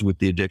terms with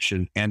the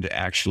addiction and to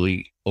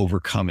actually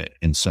overcome it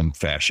in some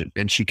fashion.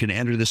 And she can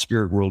enter the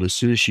spirit world as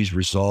soon as she's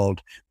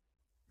resolved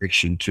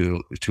addiction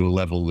to a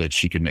level that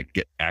she can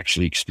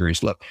actually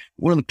experience love.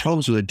 One of the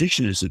problems with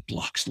addiction is it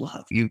blocks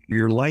love.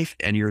 Your life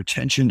and your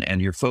attention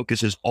and your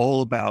focus is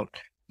all about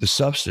the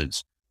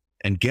substance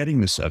and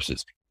getting the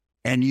substance.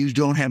 And you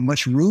don't have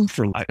much room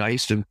for life. I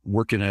used to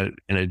work in a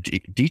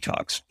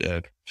detox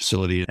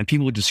facility, and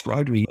people would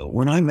describe to me,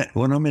 when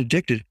I'm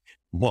addicted,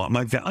 well,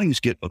 my values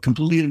get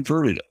completely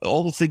inverted.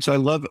 All the things I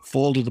love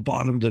fall to the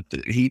bottom. That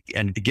the heat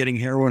and getting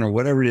heroin or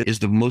whatever it is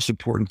the most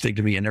important thing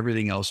to me, and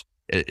everything else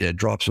it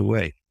drops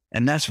away.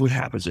 And that's what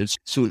happens.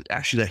 So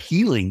actually, the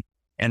healing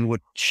And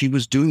what she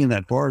was doing in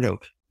that bardo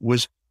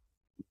was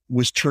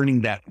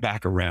turning that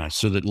back around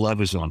so that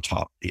love is on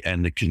top,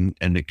 and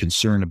the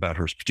concern about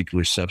her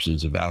particular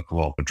substance of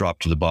alcohol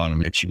dropped to the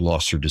bottom, and she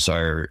lost her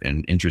desire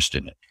and interest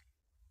in it.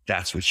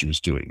 That's what she was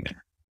doing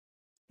there.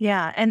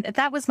 Yeah. And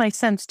that was my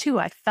sense too.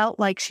 I felt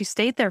like she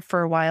stayed there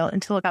for a while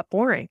until it got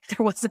boring.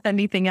 There wasn't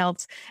anything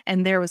else.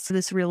 And there was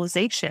this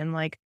realization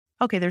like,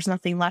 okay, there's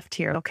nothing left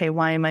here. Okay,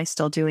 why am I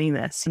still doing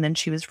this? And then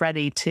she was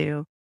ready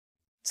to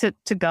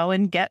go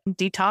and get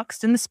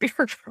detoxed in the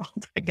spirit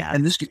world, I guess.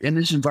 And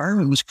this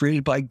environment was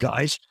created by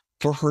guys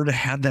for her to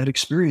have that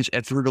experience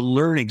and for her to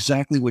learn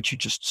exactly what you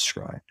just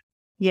described.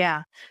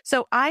 Yeah.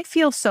 So I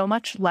feel so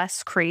much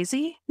less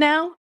crazy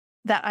now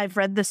that I've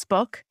read this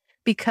book,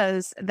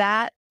 because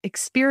that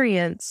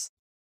experience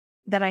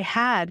that I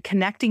had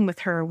connecting with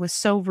her was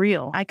so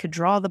real. I could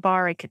draw the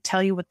bar. I could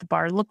tell you what the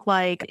bar looked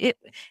like.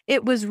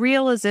 It was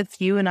real as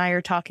if you and I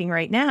are talking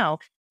right now.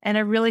 And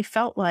I really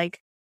felt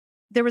like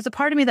there was a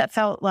part of me that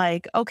felt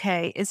like,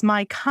 okay, is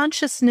my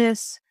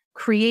consciousness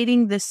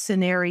creating this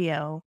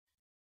scenario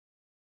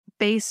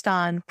based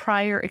on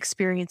prior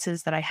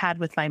experiences that I had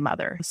with my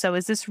mother? So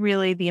is this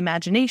really the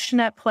imagination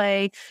at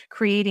play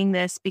creating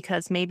this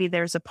because maybe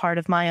there's a part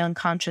of my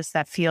unconscious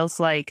that feels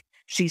like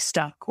she's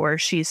stuck or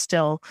she's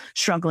still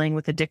struggling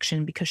with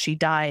addiction because she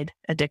died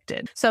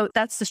addicted? So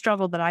that's the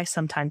struggle that I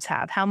sometimes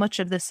have. How much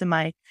of this am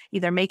I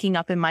either making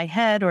up in my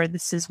head, or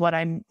this is what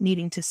I'm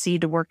needing to see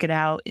to work it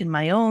out in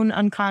my own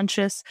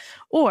unconscious?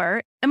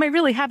 Or am I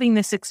really having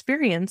this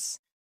experience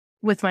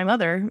with my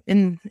mother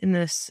in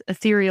this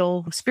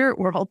ethereal spirit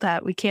world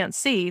that we can't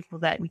see, well,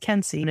 that we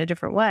can see in a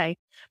different way?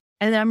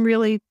 And I'm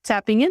really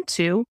tapping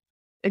into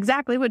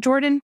exactly what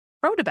Jordan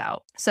wrote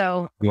about.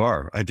 So you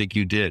are. I think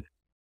you did.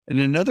 And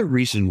another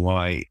reason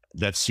why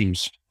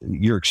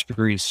your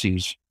experience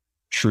seems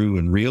true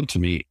and real to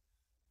me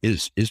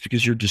is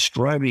because you're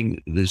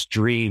describing this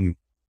dream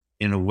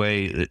in a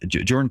way that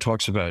Jordan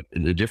talks about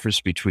the difference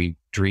between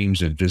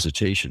dreams and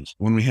visitations.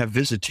 When we have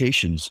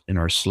visitations in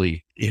our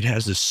sleep, it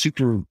has a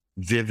super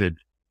vivid,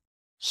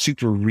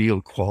 super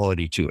real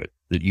quality to it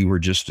that you were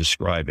just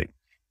describing.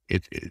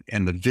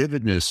 And the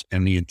vividness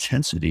and the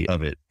intensity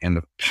of it and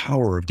the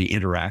power of the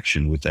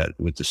interaction with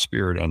the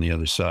spirit on the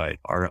other side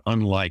are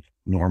unlike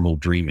normal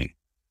dreaming.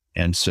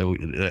 And so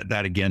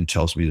that again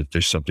tells me that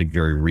there's something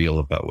very real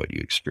about what you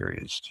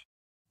experienced.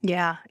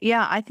 yeah,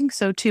 I think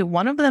so too.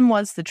 One of them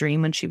was the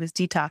dream when she was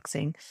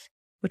detoxing,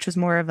 which was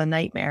more of a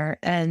nightmare.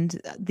 And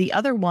the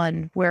other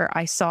one where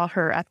I saw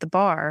her at the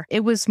bar,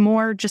 it was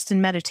more just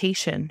in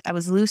meditation. I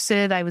was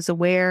lucid, I was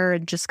aware,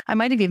 and I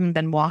might have even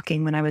been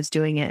walking when I was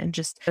doing it and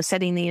just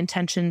setting the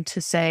intention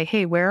to say,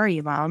 hey, where are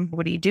you, Mom?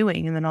 What are you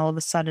doing? And then all of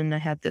a sudden I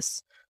had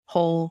this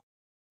whole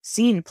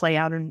scene play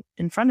out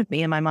in front of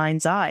me in my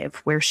mind's eye of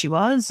where she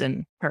was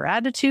and her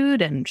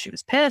attitude, and she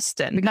was pissed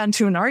and we got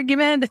into an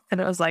argument,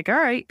 and I was like, all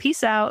right,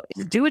 peace out,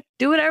 do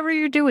whatever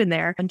you're doing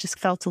there, and just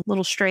felt a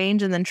little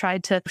strange. And then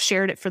tried to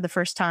share it for the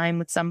first time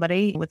with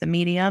somebody, with a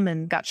medium,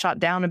 and got shot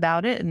down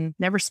about it and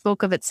never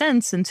spoke of it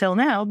since until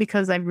now,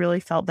 because I really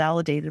felt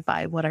validated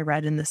by what I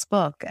read in this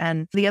book.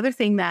 And the other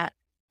thing that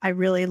I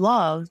really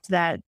loved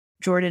that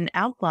Jordan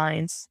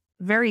outlines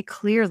very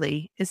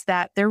clearly is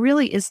that there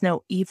really is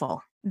no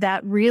evil.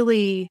 That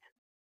really,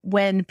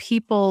 when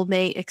people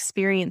may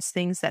experience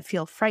things that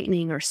feel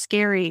frightening or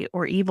scary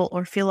or evil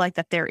or feel like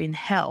that they're in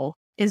hell,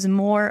 is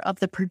more of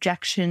the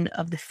projection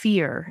of the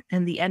fear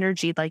and the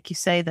energy, like you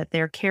say, that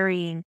they're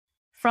carrying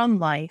from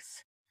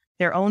life,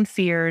 their own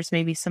fears,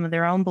 maybe some of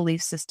their own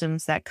belief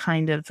systems that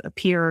kind of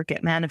appear or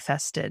get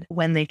manifested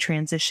when they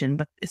transition.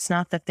 But it's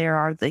not that there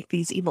are like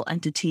these evil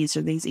entities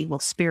or these evil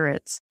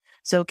spirits.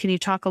 So can you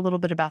talk a little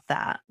bit about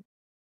that?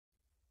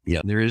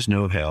 Yeah, there is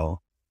no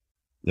hell.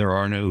 There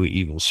are no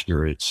evil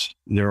spirits.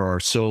 There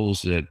are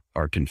souls that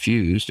are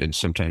confused and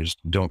sometimes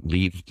don't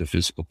leave the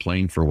physical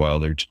plane for a while.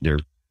 They're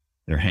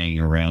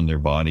hanging around their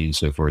body and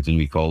so forth, and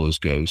we call those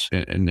ghosts.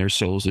 And there's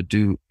souls that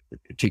do.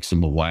 It takes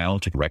them a while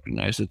to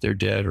recognize that they're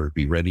dead or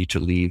be ready to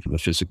leave the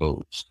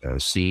physical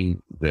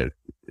scene that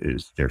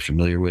they're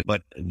familiar with.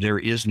 But there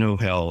is no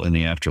hell in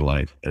the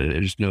afterlife.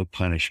 There's no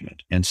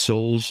punishment. And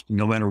souls,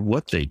 no matter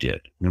what they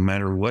did, no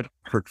matter what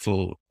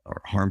hurtful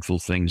or harmful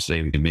things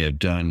they may have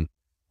done,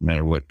 no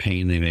matter what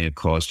pain they may have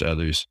caused to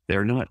others,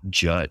 they're not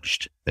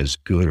judged as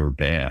good or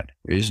bad.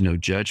 There is no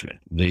judgment.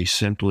 They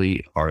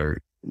simply are,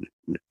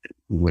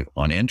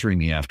 on entering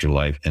the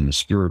afterlife and the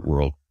spirit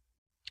world,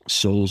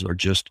 souls are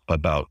just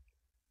about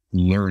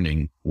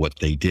learning what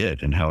they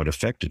did and how it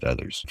affected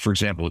others. For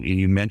example,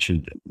 you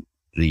mentioned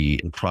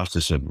the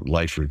process of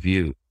life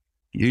review.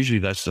 Usually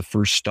that's the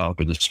first stop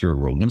in the spirit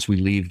world. Once we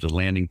leave the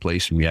landing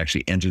place and we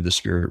actually enter the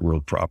spirit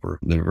world proper,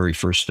 the very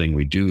first thing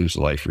we do is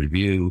life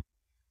review.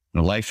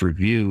 And a life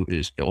review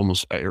is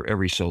almost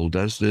every soul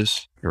does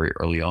this very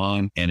early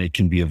on. And it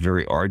can be a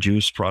very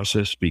arduous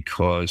process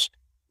because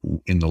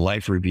in the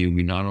life review,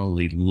 we not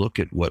only look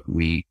at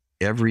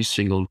every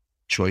single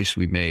choice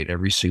we made,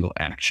 every single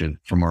action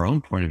from our own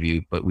point of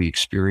view, but we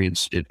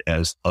experience it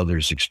as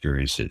others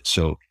experience it.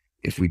 So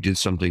if we did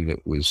something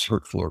that was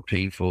hurtful or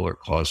painful or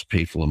caused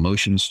painful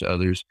emotions to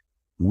others,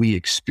 we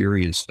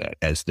experienced that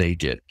as they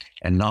did.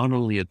 And not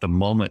only at the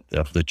moment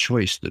of the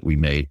choice that we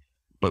made,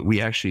 but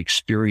we actually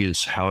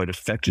experience how it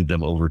affected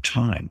them over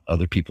time,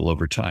 other people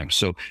over time.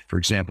 So, for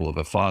example, if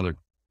a father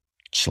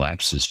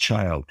slaps his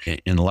child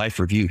in life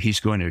review, he's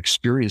going to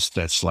experience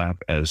that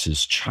slap as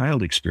his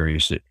child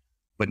experienced it,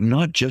 but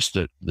not just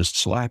the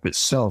slap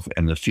itself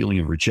and the feeling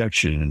of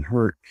rejection and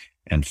hurt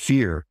and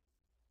fear,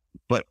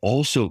 but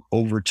also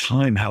over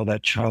time, how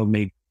that child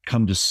may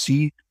come to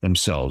see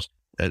themselves,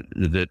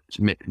 that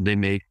they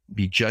may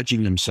be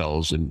judging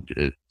themselves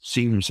and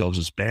seeing themselves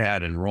as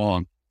bad and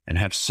wrong and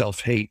have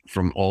self-hate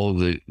from all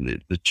the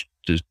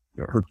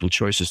hurtful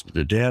choices that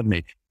the dad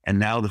made. And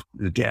now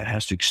the dad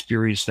has to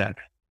experience that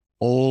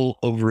all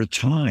over a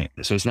time.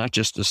 So it's not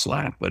just the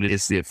slap, but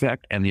it's the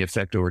effect and the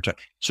effect over time.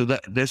 So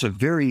that's a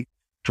very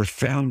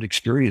profound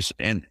experience.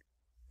 And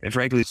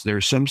frankly, there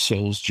are some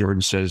souls,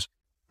 Jordan says,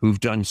 who've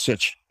done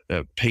such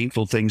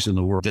painful things in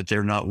the world that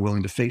they're not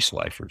willing to face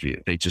life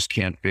review. They just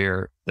can't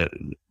bear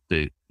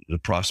the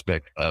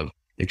prospect of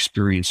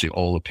experiencing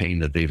all the pain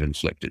that they've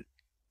inflicted.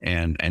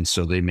 And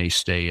so they may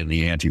stay in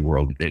the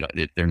anti-world.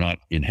 They're not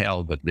in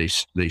hell, but they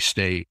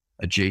stay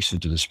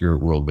adjacent to the spirit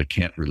world, but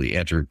can't really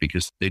enter it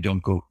because they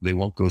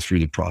won't go through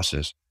the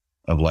process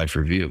of life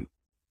review.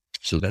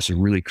 So that's a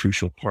really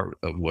crucial part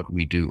of what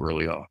we do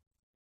early on.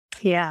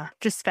 Yeah,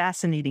 just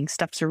fascinating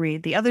stuff to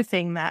read. The other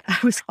thing that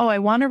I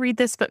want to read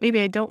this, but maybe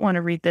I don't want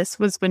to read this,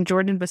 was when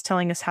Jordan was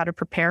telling us how to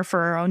prepare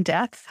for our own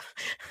death.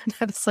 And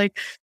I was like,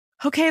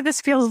 okay, this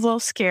feels a little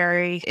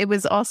scary. It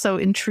was also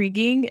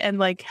intriguing and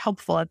like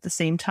helpful at the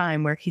same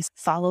time, where he's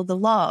follow the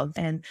love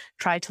and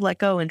try to let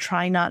go and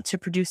try not to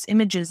produce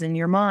images in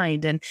your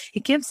mind. And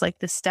it gives like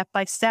this step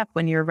by step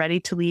when you're ready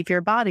to leave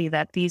your body,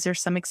 that these are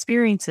some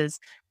experiences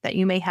that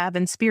you may have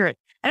in spirit.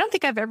 I don't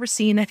think I've ever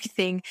seen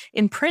anything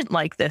in print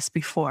like this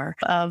before,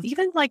 of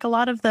even like a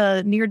lot of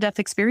the near-death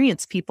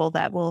experience people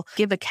that will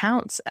give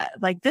accounts.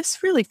 Like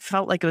this really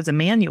felt like it was a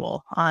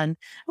manual on,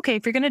 okay,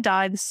 if you're going to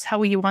die, this is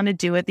how you want to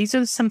do it. These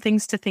are some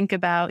things to think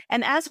about.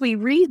 And as we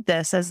read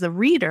this, as the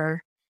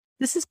reader,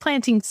 this is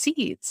planting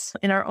seeds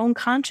in our own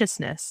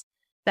consciousness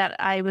that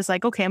I was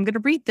like, okay, I'm going to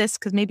read this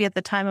because maybe at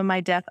the time of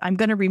my death, I'm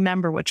going to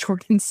remember what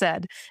Jordan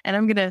said. And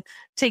I'm going to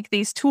take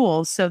these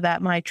tools so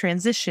that my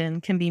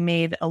transition can be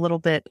made a little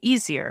bit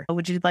easier.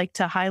 Would you like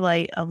to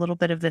highlight a little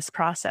bit of this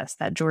process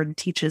that Jordan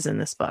teaches in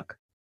this book?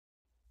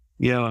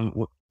 Yeah.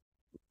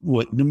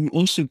 What the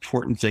most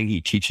important thing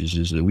he teaches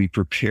is that we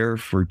prepare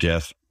for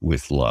death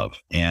with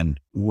love. And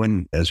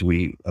as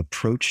we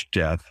approach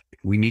death,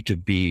 we need to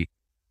be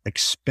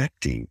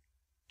expecting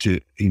to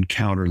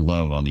encounter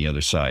love on the other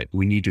side.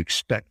 We need to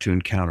expect to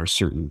encounter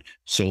certain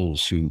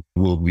souls who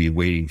will be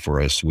waiting for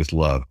us with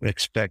love.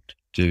 Expect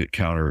to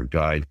encounter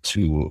guides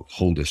who will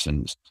hold us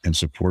and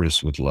support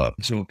us with love.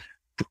 So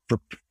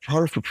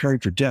part of preparing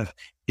for death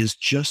is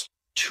just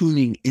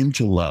tuning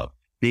into love,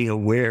 being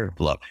aware of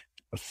love,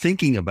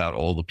 thinking about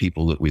all the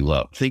people that we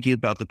love, thinking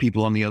about the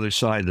people on the other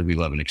side that we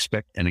love,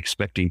 and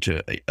expecting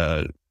to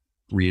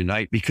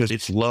reunite, because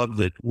it's love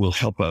that will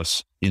help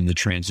us in the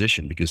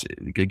transition. Because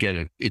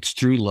again, it's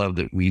through love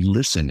that we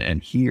listen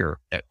and hear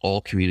at all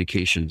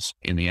communications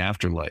in the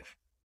afterlife.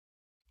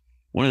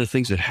 One of the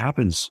things that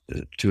happens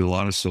to a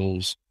lot of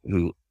souls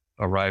who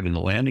arrive in the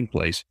landing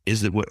place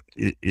is that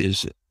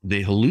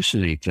they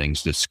hallucinate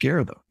things that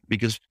scare them.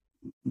 Because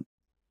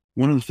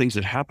one of the things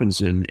that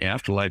happens in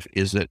afterlife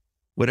is that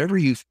whatever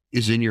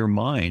is in your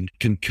mind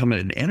can come in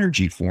an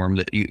energy form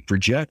that you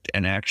project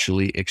and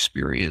actually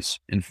experience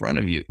in front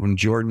of you. When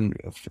Jordan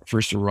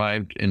first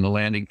arrived in the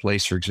landing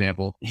place, for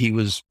example, he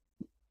was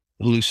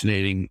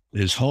hallucinating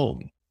his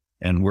home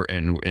and where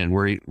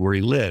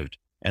he lived.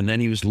 And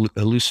then he was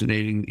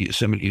hallucinating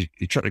Yosemite.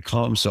 He tried to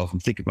calm himself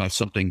and think about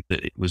something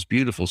that was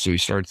beautiful. So he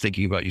started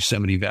thinking about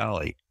Yosemite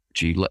Valley,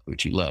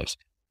 which he loves.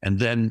 And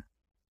then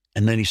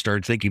he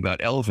started thinking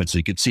about elephants.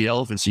 He could see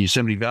elephants in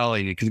Yosemite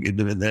Valley.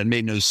 That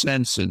made no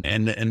sense. And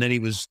then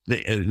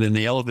then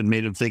the elephant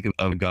made him think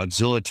of a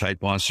Godzilla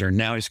type monster. And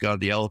now he's got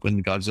the elephant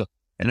and Godzilla,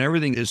 and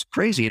everything is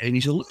crazy. And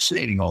he's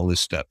hallucinating all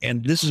this stuff.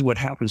 And this is what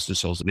happens to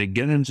souls. They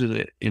get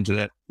into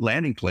that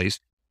landing place,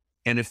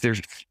 and if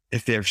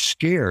they're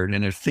scared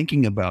and they're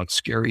thinking about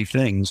scary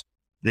things,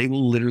 they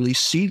will literally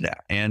see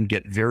that and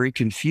get very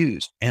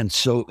confused. And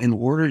so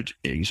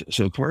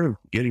part of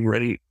getting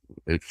ready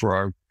for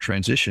our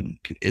transition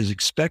is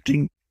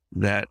expecting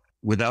that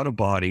without a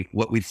body,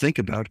 what we think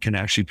about can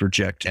actually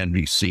project and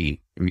be seen.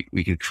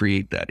 We can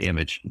create that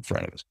image in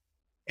front of us,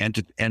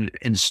 and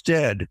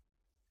instead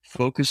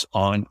focus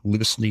on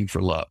listening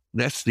for love.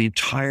 That's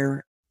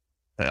our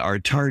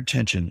entire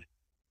attention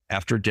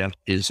after death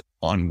is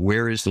on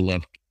where is the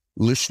love,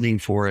 listening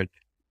for it,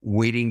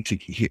 waiting to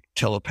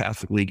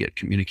telepathically get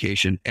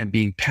communication, and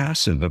being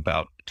passive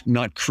about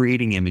not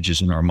creating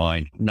images in our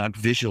mind, not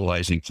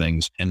visualizing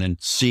things and then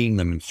seeing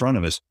them in front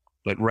of us,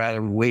 but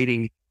rather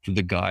waiting for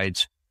the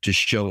guides to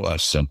show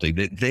us something,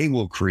 that they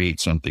will create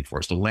something for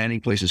us. The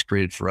landing place is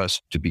created for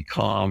us to be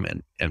calm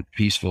and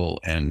peaceful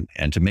and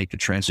to make the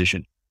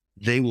transition.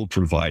 they will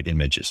provide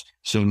images.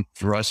 So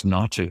for us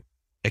not to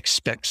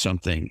expect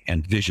something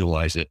and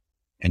visualize it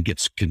and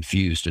get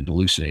confused and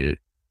hallucinated,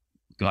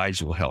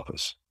 guides will help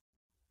us.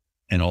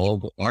 And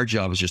all our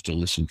job is just to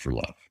listen for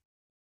love.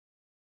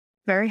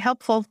 Very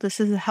helpful. This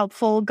is a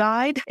helpful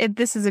guide.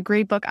 This is a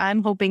great book.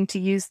 I'm hoping to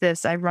use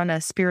this. I run a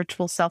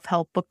spiritual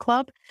self-help book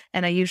club,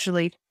 and I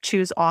usually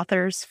choose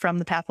authors from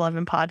the Path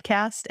 11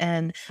 podcast,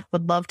 and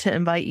would love to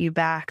invite you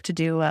back to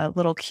do a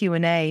little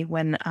Q&A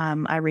when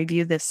I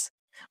review this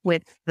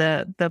with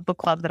the book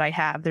club that I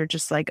have. They're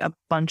just like a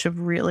bunch of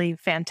really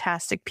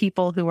fantastic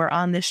people who are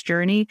on this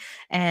journey,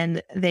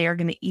 and they are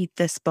going to eat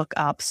this book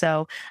up.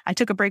 So I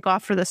took a break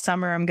off for the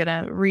summer. I'm going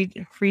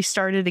to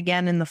restart it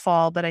again in the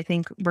fall, but I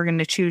think we're going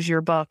to choose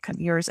your book,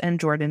 yours and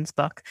Jordan's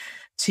book,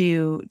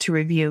 to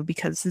review,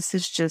 because this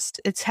is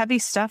just, it's heavy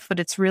stuff, but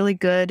it's really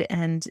good.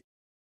 And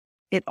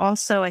it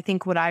also, I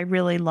think what I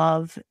really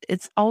love,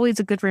 it's always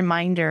a good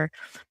reminder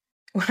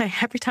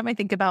every time I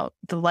think about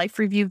the life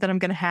review that I'm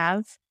going to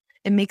have,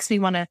 it makes me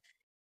want to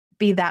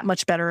be that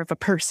much better of a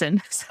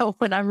person. So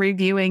when I'm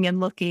reviewing and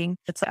looking,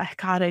 it's like,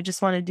 God, I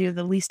just want to do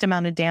the least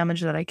amount of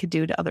damage that I could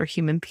do to other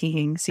human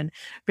beings and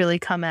really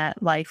come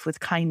at life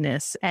with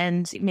kindness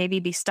and maybe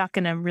be stuck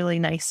in a really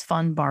nice,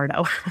 fun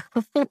bardo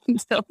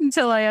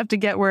until I have to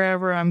get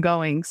wherever I'm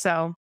going.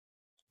 So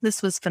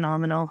this was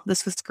phenomenal.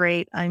 This was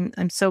great.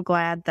 I'm so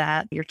glad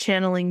that you're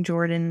channeling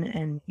Jordan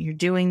and you're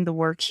doing the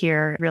work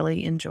here.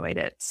 Really enjoyed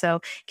it. So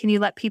can you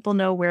let people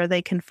know where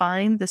they can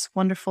find this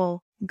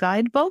wonderful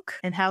guidebook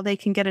and how they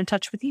can get in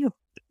touch with you?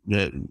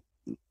 The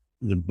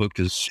book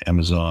is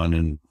Amazon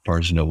and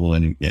Barnes & Noble,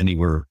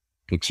 anywhere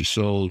books are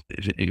sold.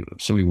 If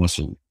somebody wants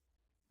to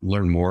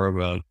learn more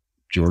about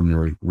Jordan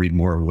or read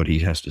more of what he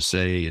has to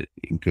say, you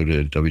can go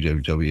to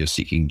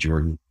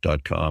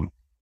www.seekingjordan.com.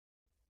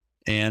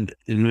 And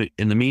in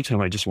the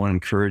meantime, I just want to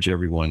encourage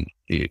everyone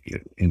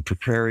in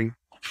preparing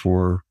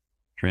for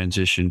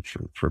transition,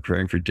 for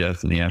preparing for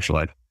death and the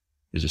afterlife,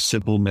 is a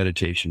simple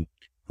meditation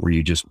where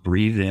you just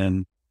breathe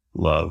in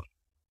love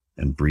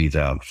and breathe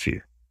out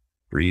fear.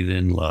 Breathe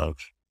in love,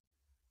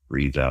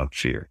 breathe out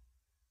fear.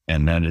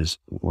 And that is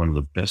one of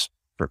the best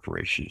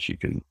preparations you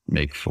can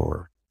make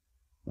for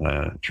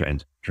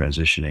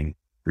transitioning.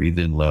 Breathe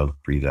in love,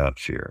 breathe out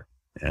fear.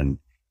 And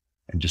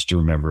just to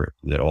remember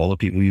that all the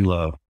people you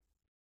love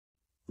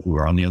who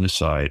are on the other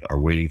side are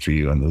waiting for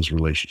you, and those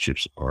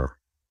relationships are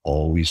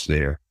always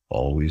there,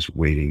 always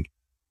waiting,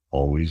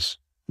 always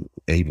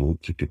able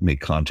to make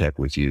contact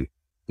with you.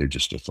 They're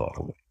just a thought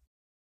away.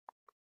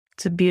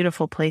 It's a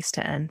beautiful place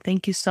to end.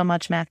 Thank you so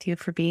much, Matthew,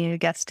 for being a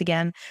guest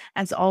again.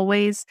 As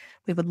always,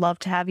 we would love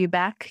to have you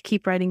back.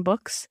 Keep writing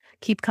books,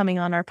 keep coming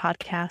on our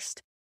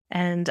podcast.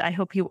 And I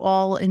hope you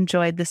all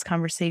enjoyed this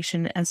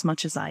conversation as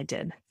much as I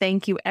did.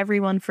 Thank you,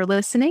 everyone, for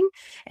listening.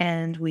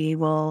 And we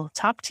will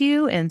talk to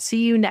you and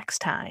see you next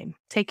time.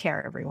 Take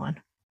care, everyone.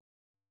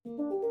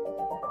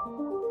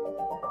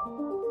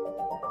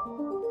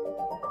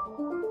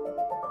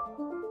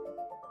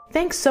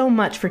 Thanks so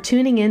much for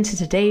tuning in to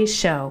today's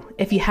show.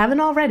 If you haven't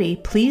already,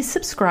 please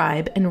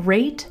subscribe and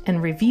rate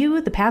and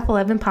review the Path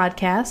 11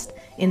 podcast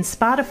in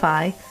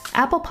Spotify,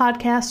 Apple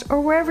Podcasts,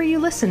 or wherever you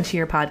listen to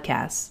your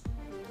podcasts.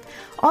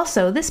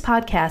 Also, this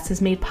podcast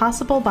is made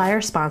possible by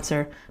our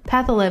sponsor,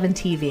 Path 11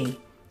 TV.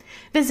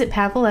 Visit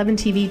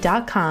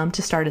path11tv.com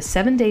to start a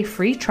 7-day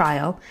free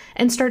trial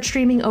and start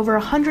streaming over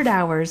 100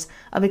 hours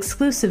of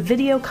exclusive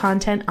video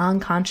content on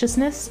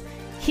consciousness,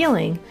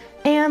 healing,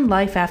 and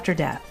life after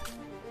death.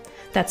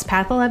 That's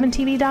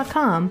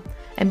path11tv.com,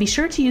 and be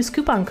sure to use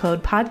coupon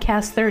code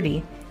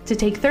podcast30 to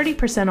take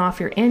 30% off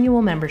your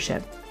annual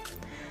membership.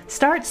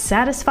 Start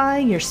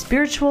satisfying your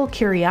spiritual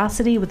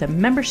curiosity with a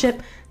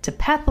membership to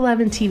Path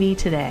 11 TV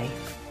today.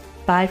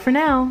 Bye for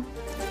now.